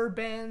there were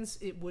bans,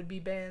 it would be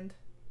banned.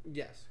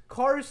 yes.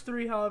 Cars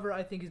 3, however,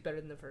 I think is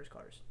better than the first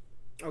Cars.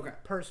 Okay.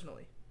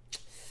 Personally.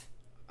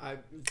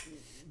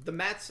 The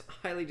Mats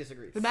highly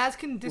disagree. The Mats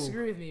can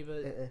disagree with me,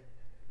 but Uh-uh.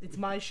 it's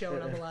my show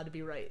and I'm allowed to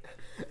be right.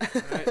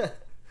 Alright.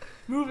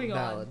 Moving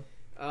Valid.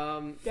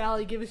 Um,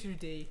 Dally, give us your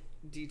D.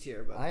 D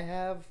tier, but I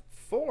have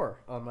 4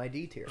 on my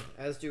D tier.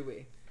 as do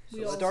we.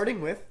 We all-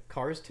 Starting with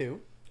Cars 2.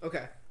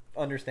 Okay.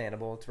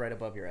 Understandable. It's right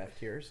above your F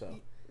tier, so.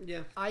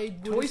 Yeah. I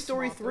would Toy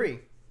Story swap them. 3.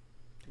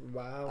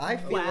 Wow. I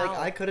feel Wow. like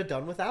I could have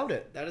done without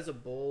it. That is a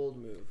bold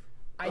move.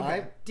 I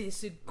I-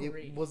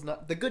 disagree. It was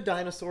not The Good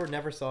Dinosaur.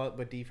 Never saw it,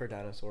 but D for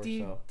Dinosaur. D,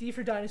 So D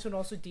for Dinosaur and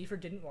also D for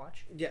Didn't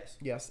Watch. Yes.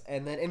 yes,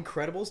 and then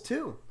Incredibles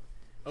 2.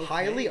 Okay.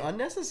 Highly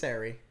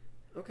unnecessary.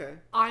 Okay.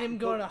 I am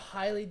going to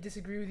highly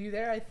disagree with you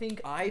there. I think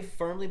I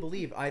firmly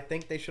believe. I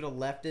think they should have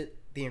left it.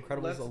 The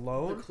Incredibles Left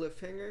alone. The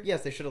cliffhanger.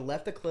 Yes, they should have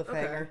left the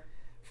cliffhanger Okay.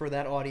 for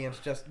that audience.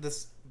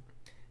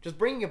 Just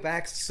bringing it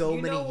back so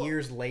You many know,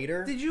 years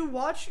later. Did you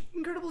watch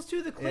Incredibles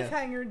 2? The Yeah.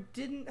 cliffhanger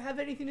didn't have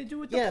anything to do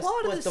with the Yes,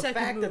 plot of but the the second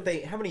fact movie. that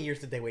they how many years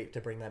did they wait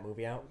to bring that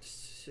movie out?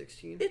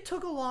 16. It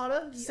took a lot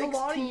of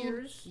 16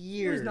 years. It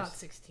years. was not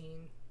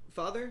 16.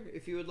 Father,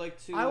 if you would like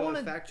to I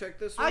wanna- fact check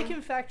this one. I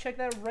can fact check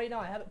that right now.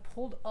 I have it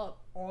pulled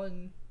up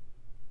on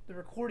the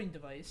recording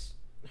device.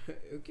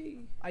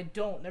 Okay. I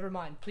don't. Never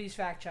mind. Please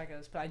fact check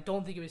us. But I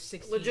don't think it was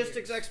 16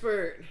 Logistics years.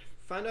 expert.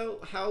 Find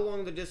out how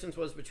long the distance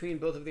was between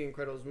both of the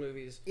Incredibles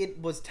movies. It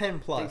was 10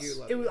 plus. Thank you,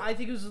 love. It was, I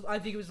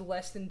think it was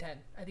less than 10.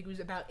 I think it was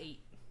about 8.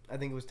 I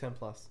think it was 10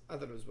 plus. I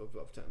thought it was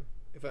above 10.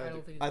 If I, I had don't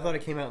to, think it's I thought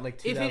it came out in like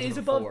If 2004. it is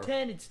above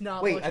 10, it's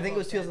not Wait, much I think it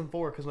was above 10.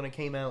 2004 because when it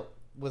came out,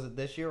 was it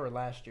this year or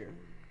last year?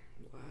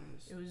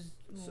 It was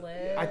So-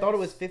 less. I thought it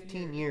was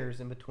 15 years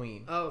in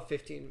between. Oh,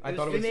 15. I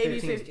thought it was Maybe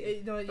 15.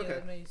 50. No, yeah, Okay.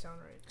 that may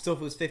sound right. So if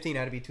it was 15, it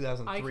had to be I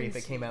 2003 if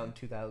can it came see- out in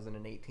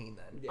 2018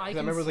 then. Yeah. Because I I can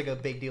remember it was see- like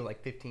a big deal,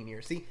 like 15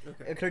 years. See,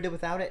 Okay. it could have did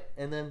without it,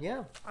 and then,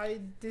 yeah.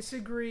 I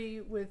disagree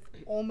with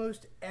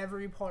almost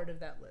every part of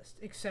that list,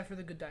 except for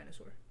The Good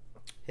Dinosaur.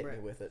 Hit me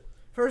Right. with it.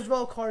 First of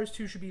all, Cars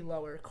 2 should be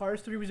lower.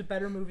 Cars 3 was a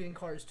better movie than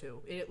Cars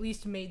 2. It at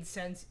least made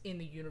sense in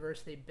the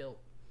universe they built.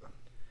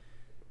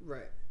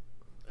 Right.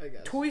 I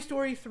guess. Toy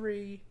Story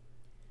 3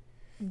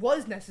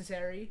 was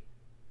necessary.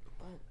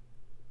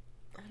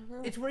 I don't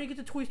know. It's where you get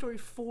to Toy Story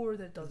 4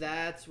 that doesn't.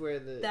 That's where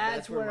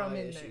That's where my I'm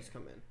in issues there.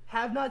 come in.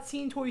 Have not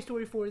seen Toy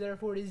Story 4,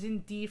 therefore it is in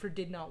D for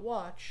did not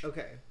watch.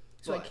 Okay.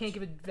 So I but- can't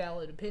give a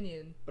valid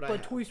opinion. But I But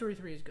have. Toy Story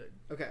 3 is good.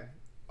 Okay.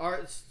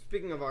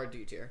 Speaking of our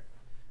D tier,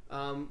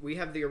 we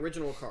have the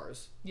original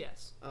Cars.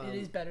 Yes. Um, it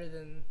is better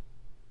than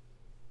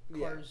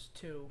Yeah. Cars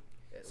 2.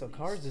 at So least.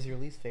 Cars is your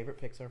least favorite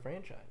Pixar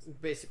franchise.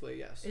 Basically,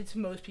 yes. It's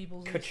most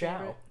people's least Ka-chow.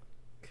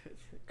 favorite.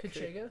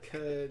 Kachiga?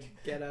 Could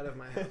get out of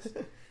my house.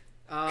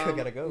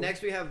 Gotta go.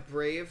 Next, we have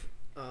Brave.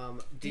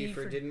 D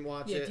for for- didn't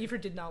watch Yeah, it. D for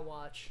did not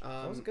watch.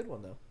 That was a good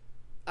one, though.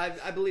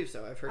 I believe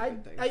so. I've heard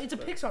good things. It's a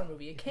but- Pixar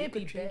movie. It You can't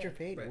be could change bad. your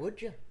fate, Right.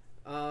 would you?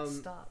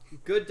 Stop.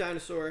 Good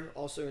Dinosaur,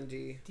 also in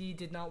D. D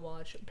did not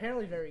watch.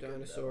 Apparently very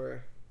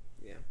Dinosaur,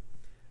 yeah.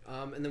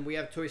 And then we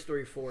have Toy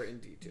Story 4 in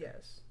D good. too.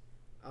 Yes.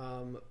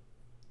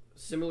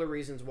 Similar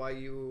reasons why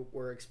you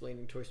were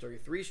explaining Toy Story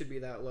 3 should be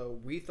that low.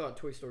 We thought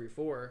Toy Story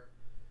 4,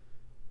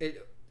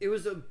 it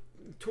was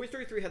Toy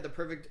Story 3 had the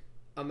perfect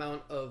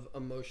amount of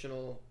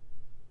emotional,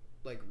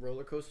 like,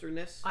 roller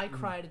coaster-ness. I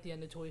cried at the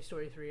end of Toy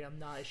Story 3. I'm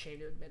not ashamed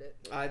to admit it.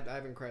 I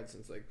haven't cried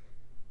since like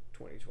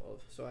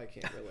 2012, so I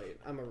can't relate.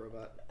 I'm a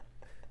robot.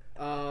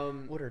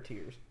 What are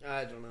tears?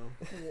 I don't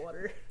know.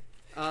 Water.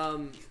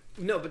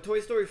 No, but Toy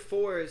Story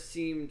 4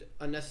 seemed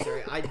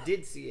unnecessary. I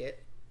did see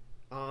it,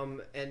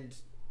 and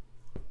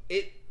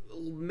it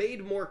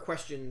made more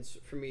questions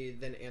for me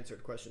than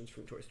answered questions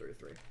from Toy Story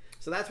 3.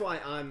 So that's why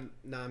I'm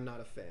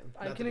not a fan.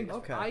 I Not the can biggest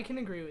Okay. I can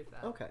agree with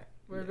that. Okay.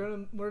 We're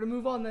gonna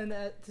move on then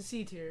to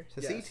C tier,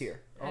 To Yes. C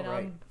tier. All and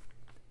right.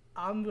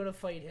 I'm gonna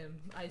fight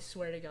him. I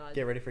swear to God.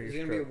 Get ready for It's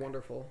your gonna be stroke.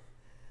 wonderful.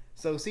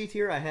 So C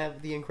tier, I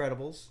have The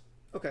Incredibles.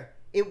 Okay.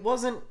 It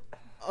wasn't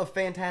a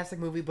fantastic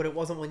movie, but it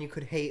wasn't one you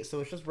could hate, so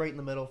it's just right in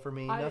the middle for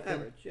me. Nothing.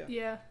 Average. Yeah.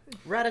 Yeah.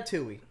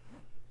 Ratatouille.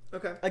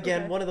 Okay.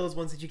 Again, Okay. one of those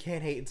ones that you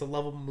can't hate. It's a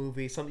lovable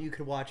movie, something you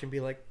could watch and be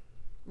like,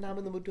 "Nah, I'm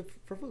in the mood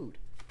for food."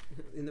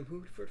 In the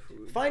mood for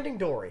food. Finding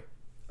Dory.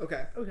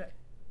 Okay. Okay.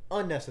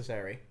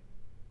 Unnecessary.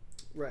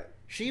 Right.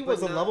 She But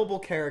was a not- lovable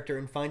character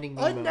in Finding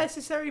Nemo.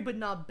 Unnecessary, but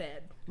not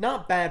bad.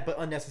 Not bad, but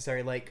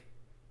unnecessary. Like,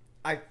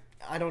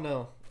 I don't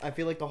know. I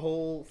feel like the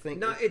whole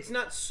thing. It's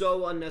not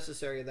so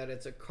unnecessary that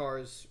it's a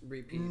Cars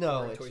repeat. No,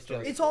 or a it's Toy Story.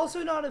 just- It's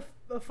also not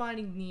a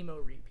Finding Nemo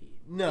repeat.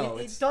 No,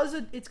 it it's- does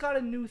it's got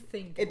a new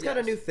thing. To It's it. got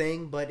a Yes. new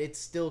thing, but it's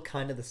still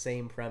kind of the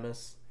same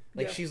premise.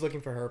 Like, Yeah. she's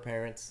looking for her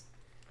parents,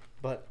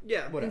 but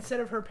Yeah. whatever. Instead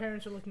of her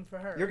parents are looking for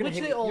her. You're gonna which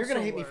hate they me. You're also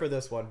gonna hate me were. for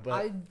this one, but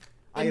I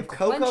am have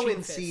Coco clenching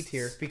in C fists.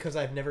 tier because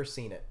I've never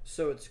seen it.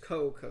 So it's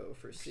Coco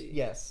for C.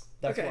 Yes,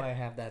 that's Okay. why I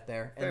have that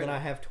there. And Fair then I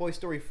enough. have Toy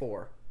Story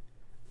 4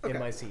 Okay. in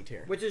my C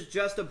tier. Which is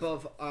just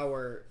above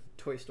our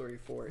Toy Story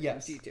 4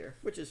 Yes. in D tier,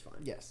 which is fine.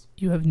 Yes.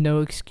 You have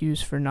no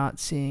excuse for not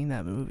seeing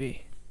that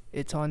movie.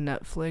 It's on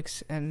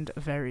Netflix and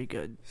very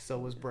good. So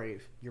was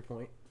Brave. Your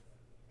point.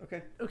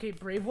 Okay. Okay,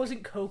 Brave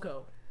wasn't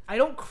Coco. I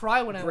don't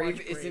cry when I Brave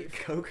watch isn't Brave.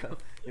 Coco.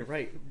 You're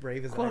right.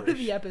 Brave is Quote of Irish.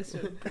 the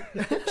episode.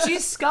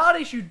 She's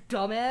Scottish, you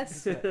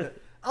dumbass.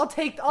 I'll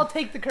take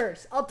the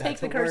curse. I'll take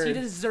That's the a curse. You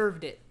word.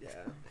 deserved it.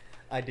 Yeah.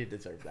 I did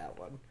deserve that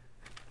one.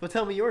 But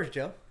tell me yours,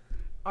 Joe.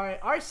 All right,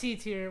 our C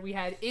tier we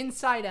had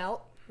Inside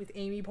Out with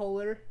Amy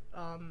Poehler.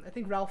 I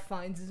think Ralph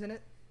Fiennes is in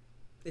it.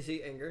 Is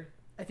he anger?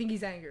 I think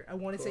he's Anger. I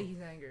want to say Cool.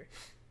 he's Anger.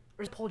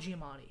 Or is Paul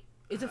Giamatti?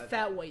 It's a I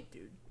fat white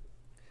dude.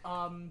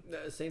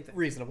 Same thing.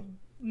 Reasonable.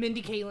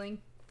 Mindy Kaling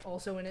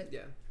also in it.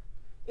 Yeah.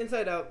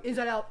 Inside Out,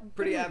 Inside Out,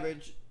 pretty good movie.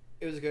 average.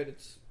 It was good.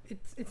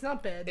 It's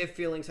not bad. If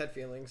feelings had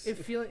feelings.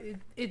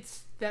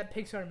 It's that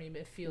Pixar meme.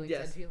 If feelings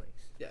Yes. had feelings.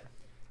 Yeah.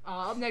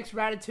 Up next,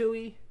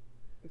 Ratatouille.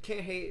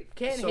 Can't hate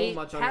Can't so hate.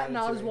 much on Patton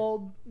Ratatouille.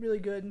 Oswalt, really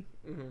good.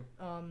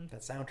 Mm-hmm.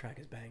 That soundtrack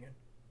is banging.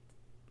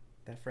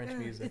 That French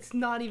music. It's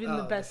not even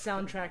the Oh, best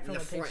soundtrack from the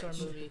a Pixar French.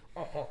 movie.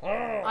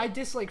 I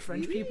dislike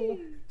French people,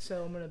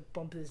 so I'm gonna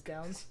bump this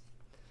down.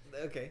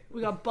 Okay.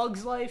 We got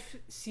Bugs Life,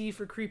 C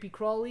for Creepy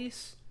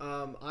Crawlies.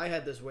 I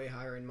had this way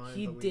higher in mind.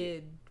 He but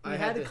did. We I had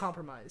had to this-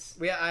 compromise.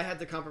 I had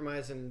to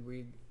compromise and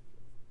we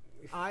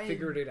I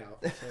figured it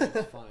out. So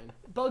it's fine.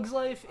 Bugs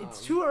Life.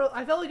 It's too early.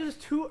 I felt like it was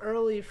too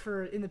early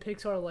for in the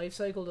Pixar life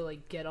cycle to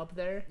like get up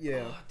there.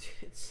 yeah. Oh,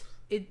 dude, it's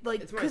It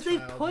like It's my because they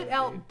childhood, put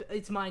out.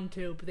 It's mine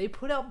too, but they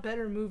put out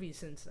better movies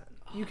since then.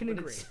 You can but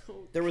agree. it's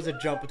so- There was a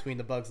jump between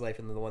the Bugs Life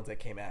and the ones that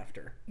came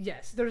after.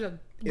 Yes, there's a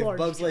If large.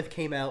 Bugs jump. Life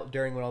came out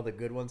during when all the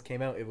good ones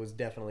came out, it was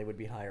definitely would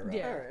be higher up.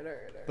 Yeah. All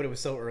right. But it was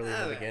so early in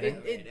the Alright.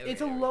 beginning.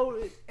 It's a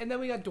low, and then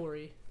we got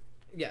Dory.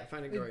 Yeah,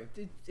 Finding Dory.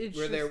 It's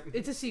We're just, there-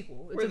 It's a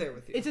sequel. It's we're a, there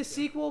with you. It's a Yeah.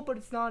 sequel, but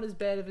it's not as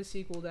bad of a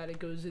sequel that it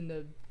goes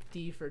into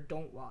D for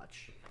don't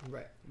watch.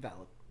 Right.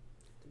 Valid.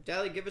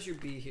 Dally, give us your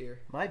B here.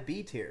 My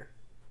B tier,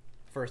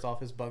 first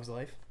off, is Bugs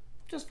Life.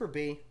 Just for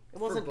B. It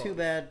wasn't too Bugs.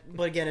 bad.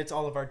 But again, it's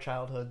all of our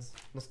childhoods.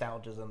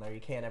 Nostalgia's in there.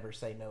 You can't ever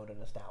say no to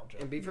nostalgia.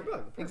 And B for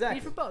Bug. Exactly.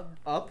 D for Bug.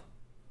 Up.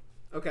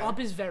 Okay. Up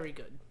is very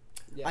good.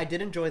 Yeah. I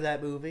did enjoy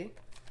that movie.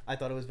 I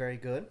thought it was very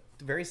good.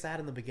 Very sad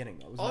in the beginning,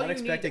 though. I was All not you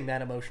expecting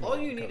that emotional. All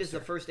you roller need is the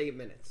coaster. first 8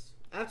 minutes.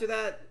 After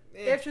that,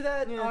 After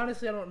that, Yeah.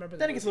 honestly, I don't remember.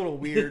 Then the it gets a movie. little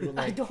weird. When,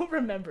 I like, don't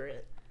remember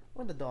it.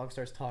 when the dog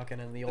starts talking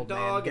and the old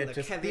dog man and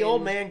gets the the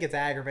old Kevin. man gets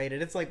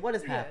aggravated. It's like, what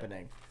is Yeah.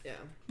 happening? yeah.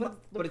 But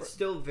But it's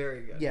still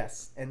very good.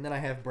 yes. And then I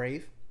have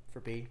Brave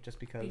for B, just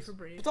because. B for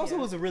Brave, It also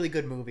yeah. was a really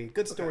good movie.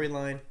 Good Okay.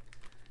 storyline.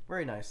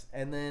 Very nice.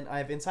 And then I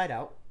have Inside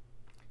Out.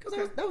 Because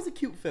Okay. that was a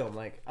cute film.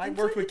 Like, I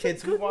Inside- worked with it's a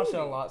kids who good watched it a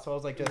movie. lot, so I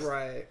was like, just.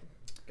 Right.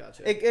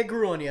 Gotcha. It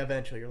grew on you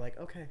eventually. You're like,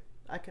 okay,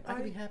 I can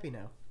I- be happy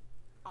now.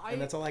 I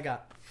And that's all I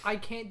got. I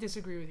can't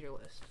disagree with your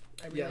list.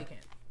 I really Yeah.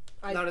 can't.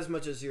 Not as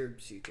much as your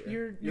C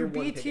tier. Your one B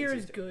pick in tier C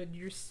is good.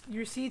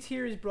 Your C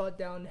tier is brought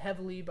down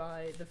heavily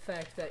by the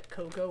fact that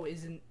Coco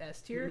isn't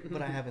S tier,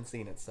 But I haven't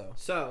seen it, so.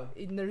 So,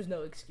 and there's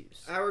no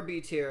excuse. our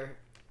B tier.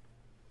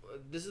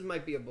 This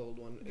might be a bold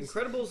one.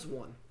 Incredibles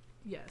 1.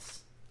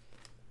 Yes.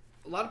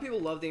 A lot of people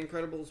love the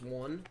Incredibles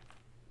 1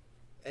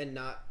 and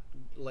not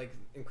like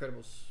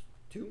Incredibles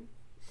 2.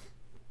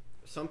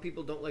 Some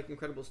people don't like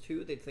Incredibles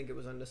 2. They think it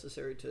was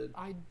unnecessary to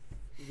I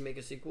make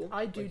a sequel.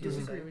 I do like you were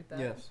disagree saying. with that.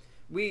 Yes.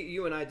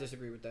 You and I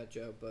disagree with that,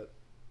 Joe, but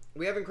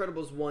we have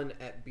Incredibles 1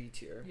 at B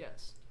tier.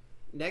 Yes.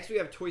 Next, we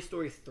have Toy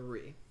Story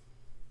 3.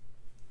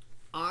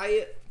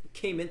 I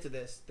came into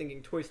this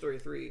thinking Toy Story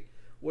 3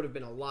 would have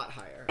been a lot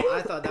higher.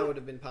 I thought that would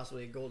have been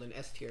possibly a golden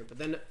S tier, but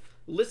then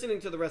listening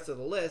to the rest of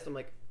the list, I'm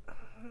like,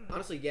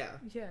 honestly, yeah.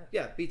 Yeah.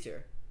 Yeah, B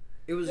tier.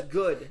 It was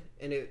good,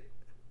 and it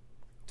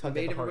Tugged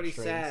at made the everybody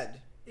heartstrings.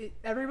 sad.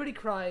 Everybody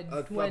cried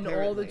Well, when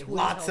all the apparently. toys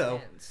Lotso. held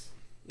hands.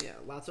 Yeah,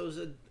 Lotso's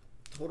a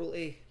total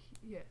A.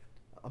 Yeah.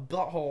 A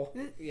butthole.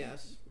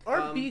 Yes.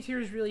 Our B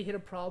tiers really hit a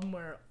problem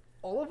where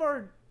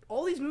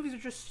all these movies are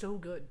just so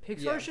good.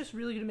 Pixar's Yeah. just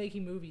really good at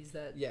making movies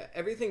that Yeah,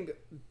 everything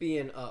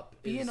being up.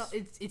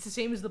 it's the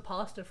same as the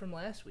pasta from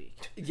last week.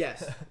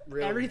 Yes,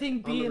 really, Everything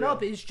on the being real.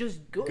 up is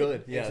just good.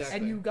 Good, yes. Exactly.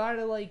 And you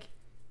gotta like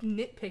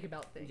nitpick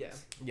about things. Yeah.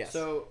 Yes.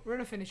 So We're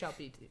gonna finish out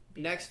B.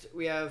 next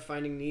we have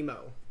Finding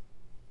Nemo.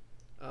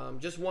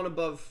 Just one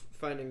above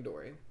Finding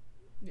Dory.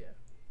 Yeah.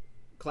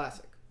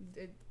 Classic.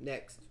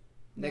 Next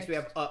we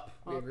have Up.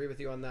 We Up. agree with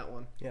you on that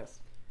one. yes.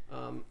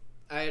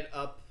 I had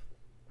Up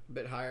a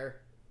bit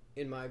higher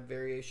in my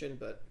variation,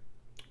 but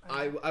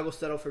I will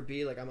settle for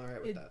B. Like I'm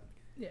alright with that.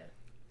 Yeah.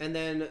 And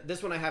then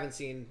this one I haven't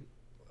seen.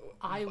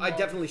 I love-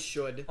 definitely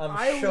should.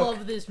 I shook.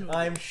 love this movie.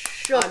 I'm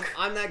shook.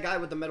 I'm that guy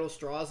with the metal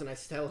straws, and I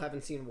still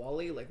haven't seen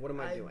Wall-E. Like, what am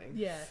I doing?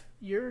 Yeah,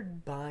 you're.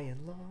 By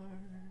and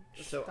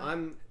large, So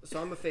I'm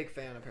a fake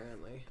fan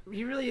apparently.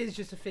 He really is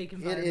just a fake it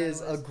environmentalist.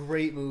 is a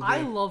great movie.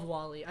 I love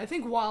Wall-E. I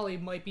think Wall-E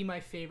might be my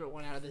favorite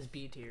one out of this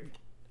B tier.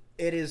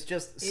 It is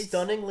just It's-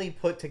 stunningly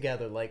put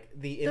together. Like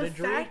the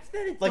imagery, The fact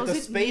that it like the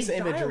doesn't space need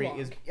imagery dialogue.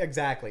 is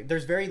exactly.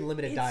 There's very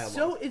limited It's dialogue.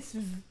 so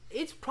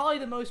it's probably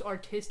the most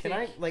artistic.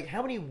 Can I like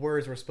how many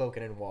words were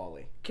spoken in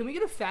Wall-E? Can we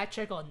get a fact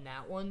check on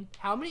that one?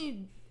 How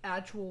many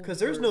actual? Because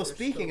there's no words were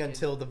speaking spoken?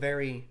 until the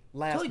very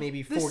last Till, like,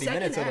 maybe the 40 second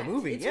minutes of the act.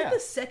 movie. It's Yeah,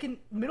 like the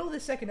middle of the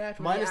second act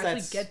where minus they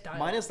actually that get dialogue.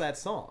 minus that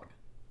song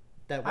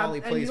that Wally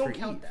and you plays don't for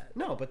count Eve. that.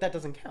 No, but that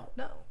doesn't count.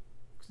 No,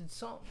 because it's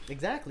songs.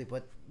 Exactly,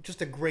 but just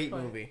a great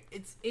But movie.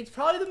 It's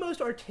probably the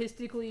most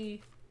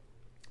artistically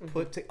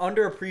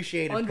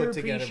Underappreciated, put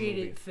together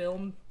movie. underappreciated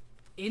film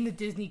in the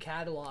Disney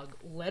catalog,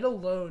 let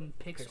alone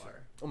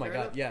Pixar. Oh my Fair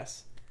god, enough.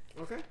 yes.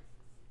 Okay.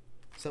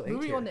 So Moving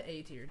A-tier. on to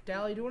A tier.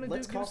 Dally, do you want to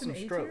Let's give call us an some A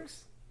tier?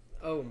 strokes.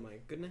 Oh my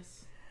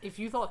goodness. If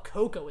you thought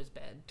Coco was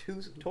bad,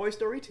 Toy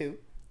Story 2,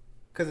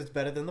 because it's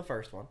better than the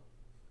first one.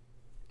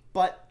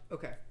 But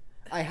Okay.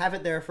 I have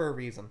it there for a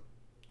reason.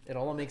 It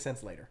all makes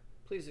sense later.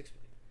 Please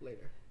explain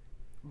later.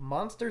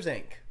 Monsters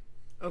Inc.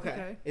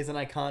 Okay. is an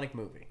iconic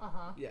movie.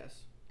 Uh-huh.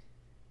 Yes.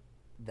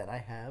 Then I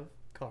have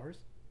Cars.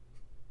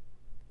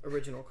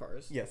 Original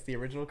Cars. Yes, the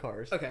original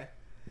Cars. Okay.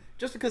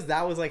 Just because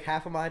that was like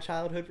half of my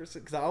childhood,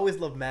 because I always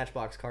loved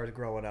Matchbox Cars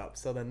growing up.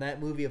 So then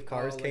that movie of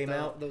Cars Like came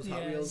out. Those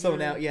Hot Yeah. Wheels. So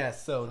now,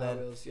 yes, so Hot then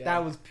Wheels, yeah.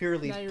 that was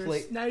purely Now you're,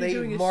 now you're they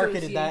doing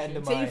marketed that into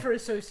association. my. Say for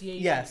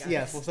association. Yes, guys.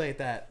 yes, we'll say it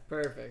that.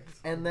 Perfect.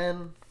 And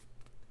then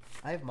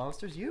I have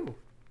Monsters U.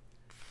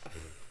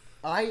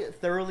 I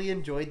thoroughly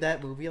enjoyed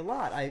that movie a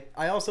lot. I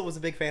also was a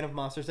big fan of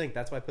Monsters Inc.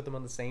 That's why I put them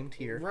on the same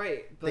tier.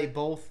 Right. But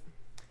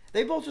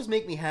They both just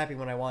make me happy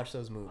when I watch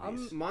those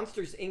movies.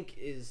 Monsters Inc.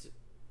 is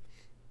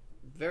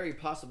very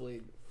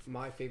possibly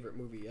my favorite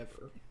movie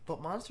ever.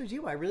 But Monsters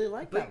U, I really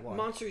like But that one.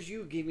 Monsters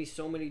U gave me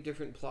so many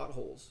different plot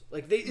holes.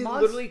 Like it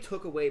Monst- literally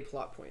took away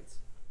plot points.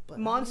 But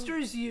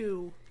Monsters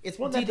U It's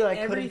one did that I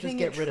couldn't everything just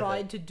get it rid of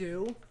tried it. to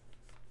do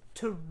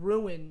to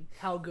ruin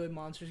how good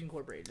Monsters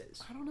Incorporated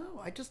is. I don't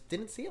know. I just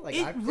didn't see it like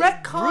It grew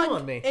on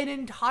retconned me. an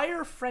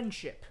entire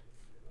friendship,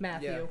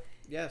 Matthew.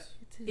 Yeah. Yes.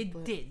 It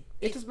But did.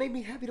 It just made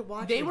me happy to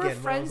watch They it were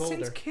again when I was friends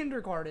since older.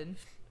 kindergarten,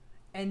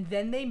 and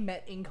then they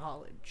met in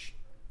college.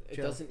 It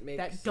Joe, doesn't make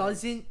That sense.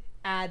 doesn't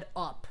add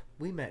up.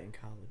 We met in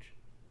college.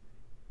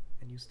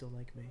 And you still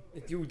like me.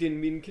 You didn't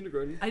meet in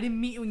kindergarten. I didn't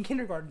meet you in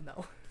kindergarten,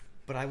 though.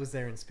 But I was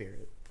there in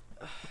spirit.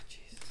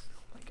 Jesus.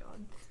 Oh my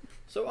god.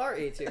 So our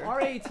A tier.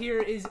 Our A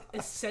tier is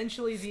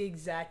essentially the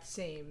exact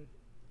same,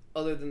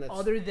 Other than that.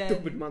 other than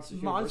stupid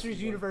Monsters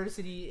Monsters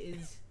University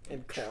University is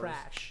and Cars.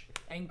 trash,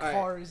 and All right,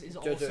 Cars is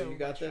Jojo, also you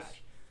got trash. this?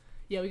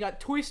 Yeah, we got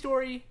Toy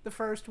Story, the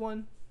first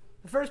one,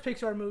 the first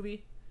Pixar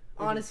movie.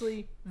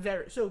 Honestly,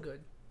 very so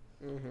good.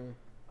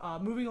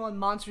 Mm-hmm. Moving on,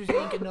 Monsters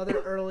Inc., another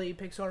early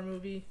Pixar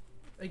movie.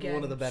 Again,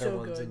 One of the better so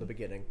ones good. in the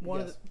beginning.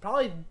 One Yes. of the,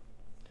 probably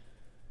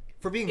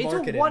For being it's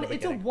marketed a one. in the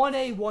It's a beginning.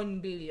 1A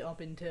 1B up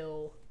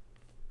until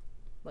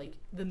like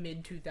the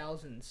mid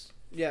 2000s,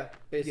 Yeah,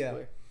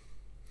 basically.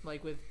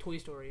 like with Toy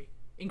Story,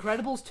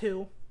 Incredibles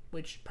 2,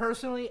 which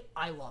personally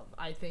I love.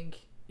 I think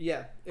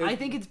Yeah. I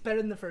think it's better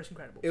than the first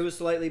Incredibles. it was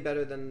slightly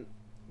better than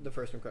the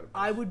first Incredibles.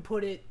 I would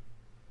put it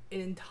an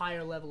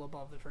entire level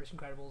above the first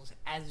Incredibles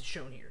as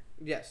shown here.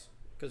 Yes,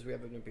 because we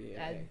have an B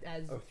and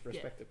As A, yeah.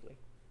 respectively.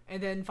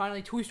 And then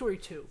finally, Toy Story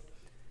 2.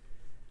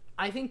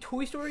 I think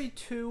Toy Story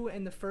 2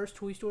 and the first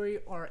Toy Story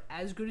are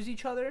as good as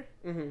each other,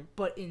 Mm-hmm.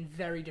 but in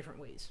very different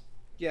ways.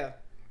 Yeah.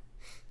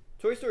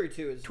 Toy Story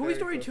 2 is Toy very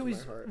Story close 2 to my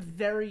is heart.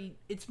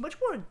 it's much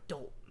more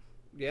adult.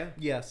 Yeah.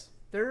 Yes.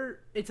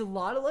 It's a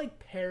lot of like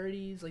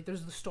parodies. Like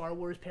there's the Star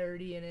Wars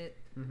parody in it.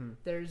 Mm-hmm.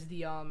 There's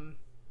the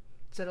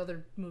it's that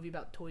other movie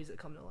about toys that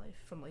come to life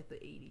from like the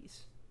 80s.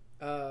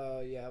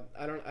 Yeah.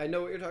 I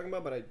know what you're talking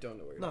about, but I don't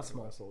know what you're Not talking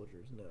Small about.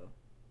 Soldiers, no.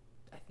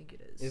 I think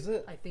it is. Is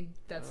it? I think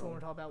that's the one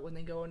we're talking about when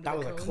they go into That the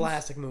was a cones.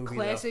 classic movie.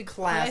 Classic, though.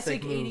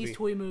 classic movie. 80s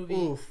toy movie.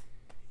 Oof.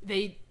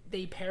 They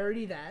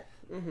parody that.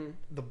 Mm-hmm.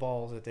 The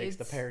balls it takes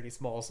to It's- parody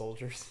Small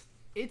Soldiers.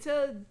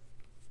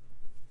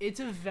 It's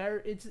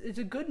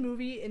a good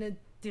movie in a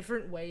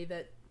different way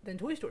than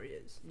Toy Story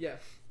is, Yeah.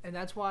 and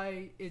that's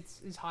why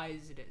it's as high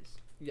as it is.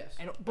 Yes.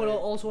 But I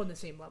also on the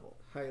same level.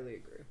 highly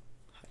agree.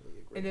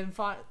 totally agree. And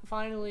then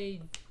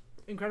finally,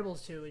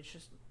 Incredibles 2. It's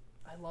just,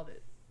 I love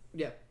it.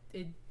 Yeah.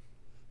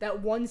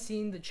 That one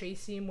scene, the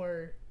chase scene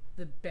where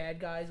the bad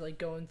guys like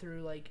going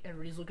through, like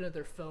everybody's looking at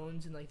their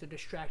phones and like they're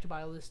distracted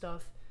by all this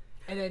stuff,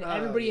 and then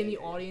everybody in the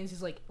audience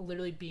is like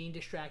literally being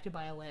distracted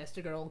by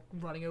Elastigirl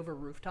running over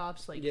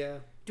rooftops, like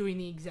doing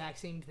the exact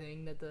same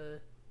thing that the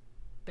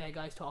bad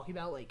guys talking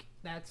about. Like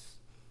that's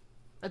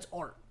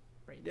art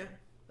right there.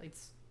 Like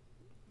it's,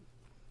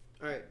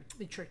 all right,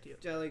 they tricked you.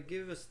 Jelly,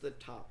 give us the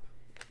top.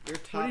 Your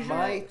What top. is your-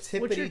 My what's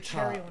your tippity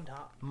cherry top. on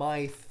top?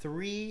 My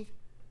 3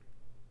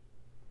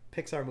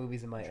 Pixar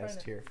movies in my trying S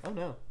to- tier. Oh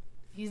no.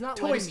 He's not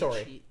Toy letting Story.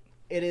 me cheat.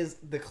 It is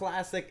the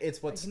classic.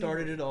 It's what I can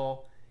started agree. it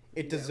all.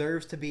 It Yeah.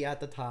 deserves to be at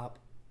the top.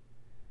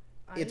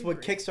 I It's what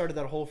agree. kickstarted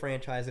that whole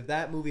franchise. If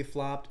that movie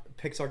flopped,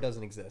 Pixar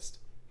doesn't exist.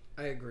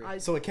 I agree.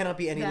 So it cannot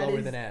be any That lower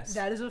is- than S.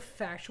 That is a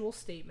factual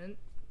statement.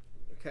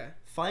 Okay.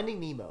 Finding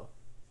Nemo,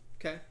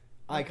 Okay.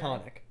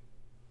 iconic.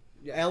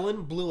 Yeah.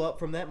 Ellen blew up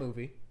from that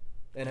movie,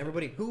 and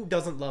everybody who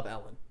doesn't love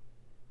Ellen.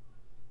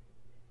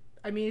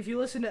 I mean, if you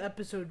listen to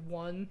episode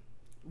 1,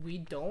 we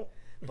don't.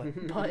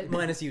 But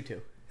Minus you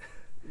two.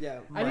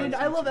 Yeah. I mean, Mine's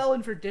I love features.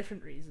 Ellen for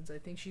different reasons. I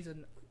think she's a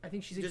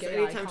Just gay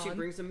anytime icon. she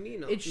brings a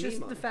meme up. It's just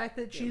meme the up. fact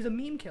that she's a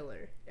meme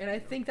killer, and I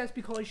think that's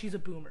because she's a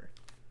boomer.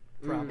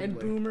 Probably. And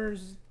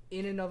boomers,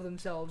 in and of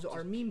themselves,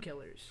 are meme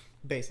killers.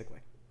 Basically.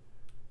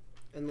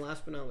 And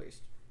last but not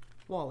least.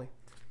 Wally.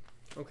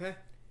 Okay.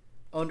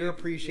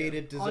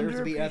 Underappreciated, deserves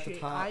to be at the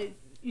Underappreciated.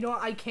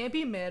 top. I can't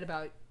be mad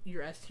about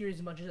your S tier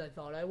as much as I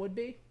thought I would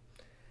be.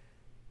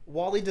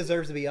 Wally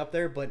deserves to be up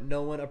there, but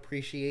no one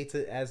appreciates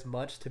it as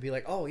much to be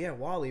like, oh yeah,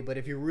 Wally. But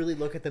if you really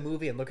look at the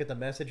movie and look at the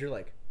message, you're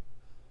like,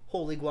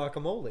 holy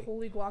guacamole.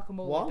 Holy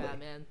guacamole, Wally.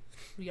 Batman!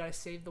 We gotta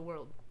save the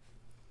world.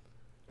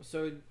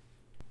 So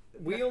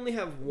we only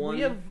have one.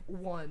 We have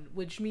one,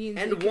 which means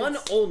and it one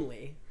gets,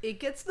 only it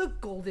gets the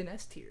golden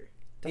S tier.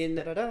 in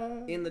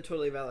Da-da-da. in the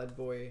Totally Valid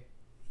Boy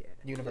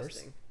Universe.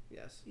 listing.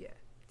 Yes. Yeah.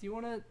 Do you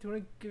wanna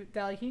give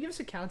Dally? Can you give us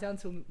a countdown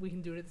so we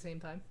can do it at the same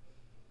time?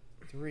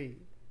 3,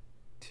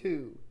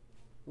 2,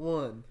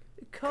 1.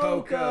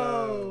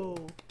 Coco!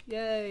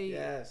 Yay!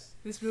 Yes.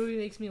 This movie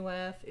makes me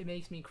laugh. It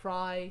makes me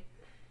cry.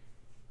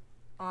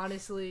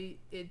 Honestly,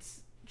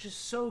 it's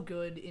just so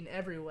good in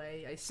every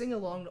way. I sing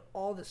along to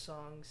all the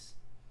songs.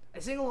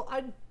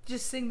 I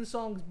just sing the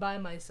songs by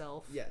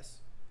myself. Yes.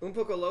 Un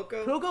Poco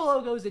Loco. Coco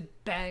Loco is a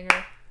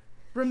banger.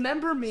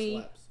 Remember Me,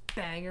 Slaps.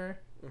 banger.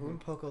 Un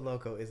Poco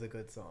Loco is a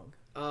good song.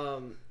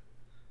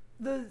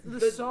 The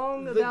The-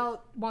 song the-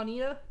 about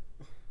Juanita.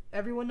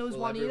 Everyone knows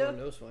Well, Juanita. everyone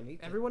knows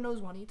Juanita. Everyone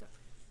knows Juanita.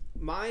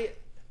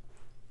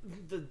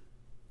 The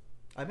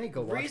I may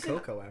go watch Reason-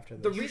 Coco after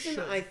this. the You reason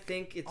should. I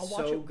think it's I'll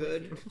watch so it with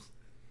good you.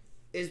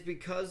 is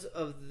because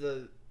of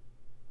the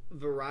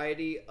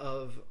variety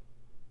of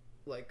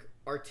like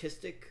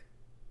artistic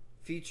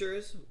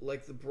features,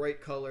 like the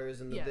bright colors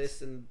and the Yes.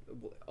 this and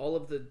all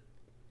of the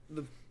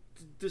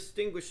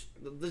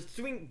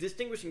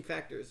distinguishing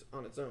factors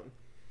on its own.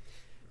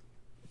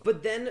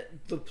 But then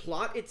the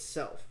plot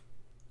itself,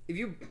 if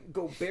you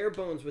go bare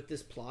bones with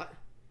this plot,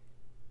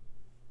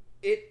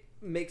 it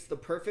makes the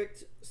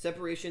perfect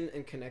separation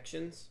and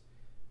connections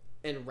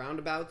and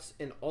roundabouts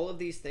and all of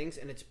these things,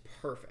 and it's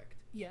perfect.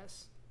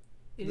 Yes.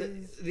 It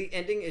is. The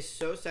ending is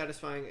so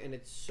satisfying, and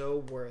it's so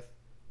worth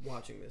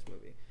watching this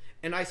movie.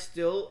 And I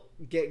still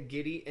get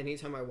giddy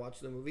anytime I watch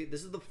the movie.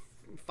 This is the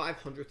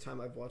 500th time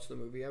I've watched the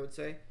movie, I would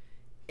say.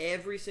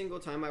 Every single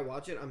time I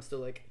watch it, I'm still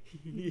like,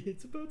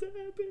 it's about to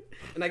happen.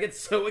 And I get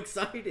so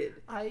excited.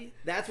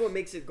 That's what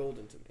makes it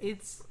golden to me.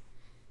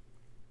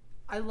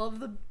 I love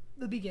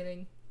the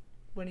beginning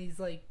when he's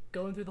like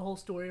going through the whole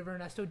story of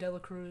Ernesto de la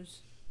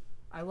Cruz.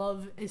 I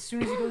love as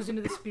soon as he goes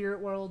into the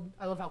spirit world.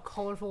 I love how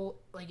colorful,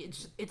 like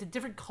it's a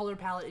different color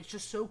palette. It's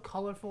just so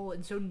colorful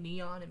and so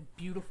neon and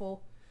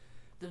beautiful.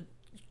 The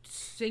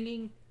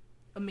singing,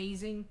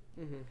 amazing.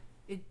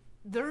 Mm-hmm.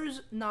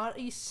 There's not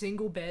a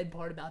single bad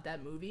part about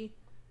that movie,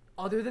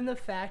 other than the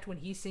fact when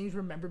he sings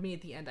 "Remember Me"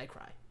 at the end, I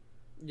cry.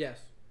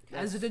 Yes.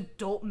 As an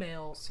adult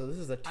male, So this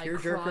is a I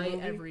tearjerker cry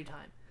movie? every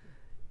time.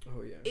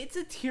 Oh, yeah. It's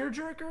a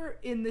tearjerker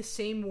in the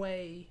same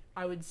way,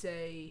 I would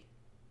say,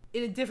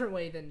 in a different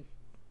way than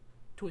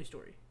Toy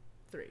Story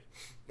 3.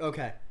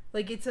 Okay.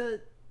 Like,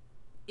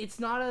 it's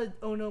not a,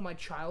 oh no, my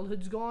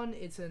childhood's gone.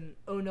 It's an,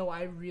 oh no,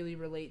 I really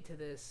relate to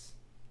this,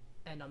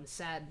 and I'm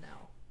sad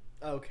now.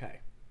 Okay.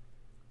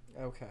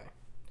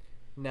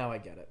 Now I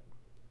get it.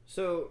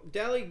 So,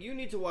 Dally, you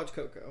need to watch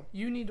Coco.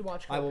 You need to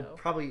watch Coco. I will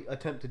probably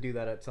attempt to do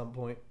that at some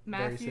point.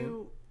 Very soon.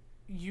 Matthew,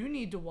 you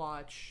need to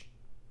watch,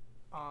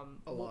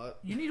 A lot.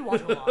 You need to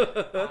watch a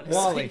lot,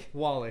 honestly.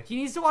 Wally. He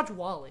needs to watch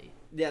Wall-E.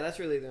 Yeah, that's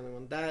really the only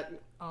one.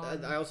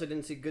 I also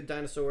didn't see Good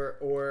Dinosaur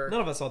or...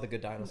 None of us saw The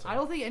Good Dinosaur. I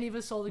don't think any of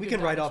us saw the we Good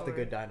can write off Dinosaur.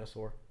 The Good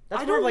Dinosaur. I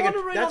That's more don't of like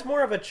wanna write that's off-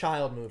 more of a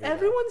child movie. though.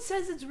 Everyone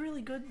says it's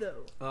really good,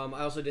 though.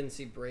 I also didn't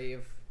see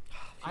Brave.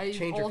 I've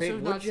change your also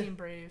fate, not would you? seen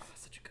Brave.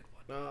 Such a good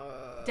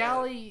one.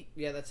 Dally,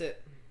 Yeah, that's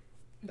it.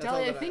 That's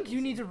Dally, all I that think I you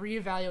haven't need to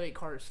reevaluate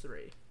Cars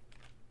 3.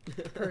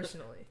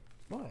 Personally.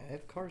 Why? I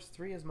have Cars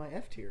 3 as my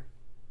F tier.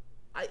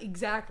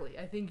 Exactly.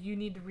 I think you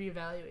need to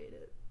reevaluate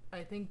it.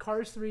 I think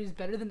Cars 3 is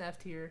better than F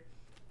tier,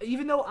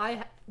 even though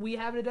we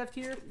have it at F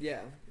tier.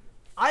 Yeah.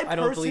 I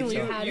don't believe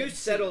personally so. had You it C.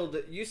 settled.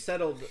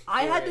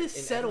 I for had it to in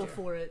settle F tier.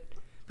 for it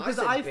I because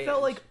said I banned.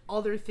 felt like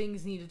other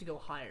things needed to go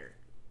higher.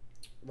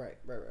 Right.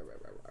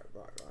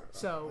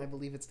 So I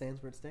believe it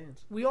stands where it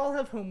stands. we all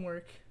have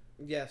homework.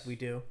 Yes. We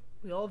do.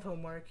 We all have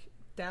homework.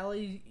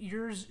 Dally,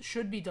 yours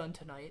should be done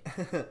tonight.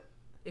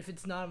 If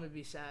it's not, I'm gonna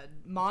be sad.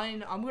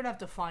 Mine, I'm gonna have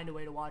to find a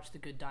way to watch The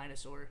Good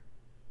Dinosaur.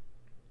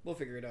 We'll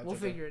figure it out. We'll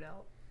figure it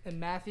out. And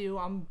Matthew,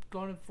 I'm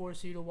going to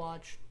force you to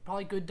watch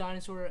probably Good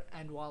Dinosaur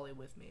and Wall-E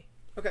with me.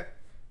 Okay.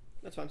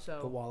 That's fine. The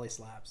So, Wall-E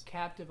slaps.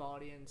 captive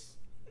audience.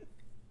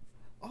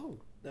 Oh.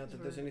 Not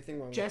that there's anything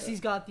wrong Jesse's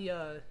with got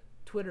the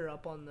Twitter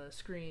up on the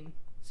screen,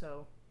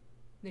 so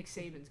Nick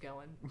Saban's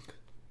going. that.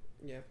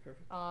 Yeah,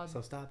 perfect.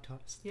 So stop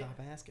yeah.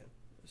 asking.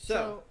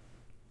 So,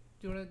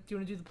 do you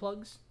wanna do the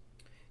plugs?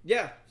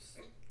 yeah.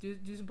 Do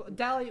some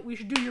Dally, we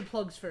should do your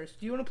plugs first.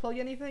 Do you want to plug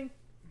anything?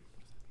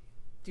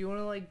 Do you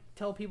want to like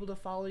tell people to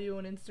follow you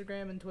on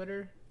Instagram and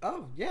Twitter?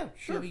 Oh, yeah, Do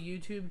sure. you have a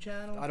YouTube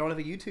channel? I don't have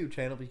a YouTube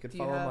channel, but you could Do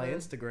you follow have my a-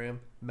 Instagram,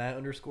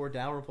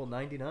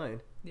 Matt_Dalrymple99.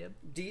 Yep.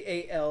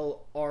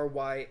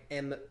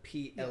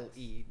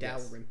 DALRYMPLE.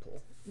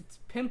 Dalrymple. It's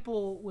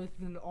Pimple with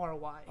an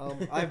RY.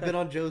 I've been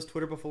on Joe's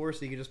Twitter before,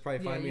 so you can just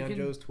probably Yeah, find me you on can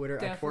Joe's Twitter.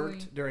 I definitely-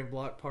 twerked during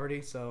Block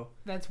Party, so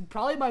That's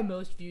probably my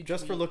most viewed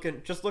just tweet.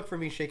 look for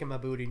me shaking my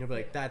booty, and you'll be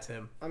like, Yeah. "That's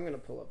him." I'm gonna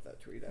pull up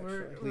that tweet actually.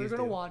 We're Please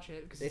gonna do. watch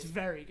it because it's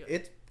very good.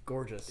 It's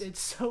gorgeous. It's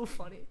so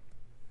funny.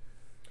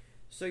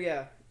 So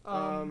yeah.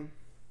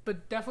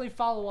 But definitely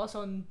follow us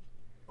on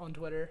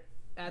Twitter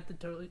at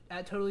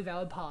Totally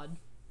Valid Pod.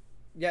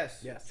 Yes.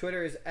 Yes.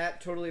 Twitter is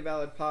at Totally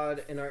Valid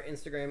Pod, and our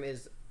Instagram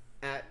is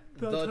at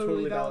the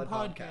Totally Valid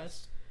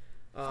Podcast.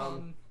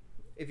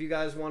 If you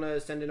guys want to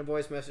send in a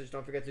voice message,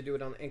 don't forget to do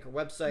it on the Anchor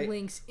website.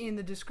 Links in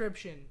the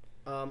description,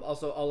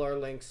 Also, all our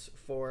links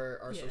for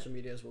our Yeah. social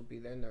medias will be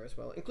there in there as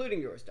well,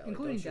 including yours, Dally.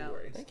 including Don't you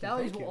worry. Dally's. Thank you,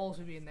 Dally's thank will you.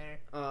 also be in there.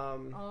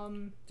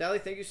 Dally,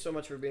 thank you so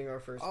much for being our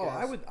first Oh,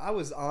 guest. I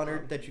was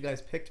honored that you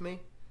guys picked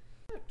me.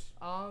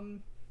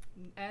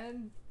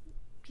 And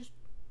just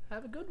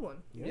have a good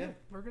one. Yeah.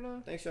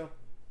 Thanks, Joe.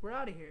 We're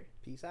out of here.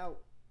 Peace out.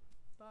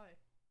 Bye.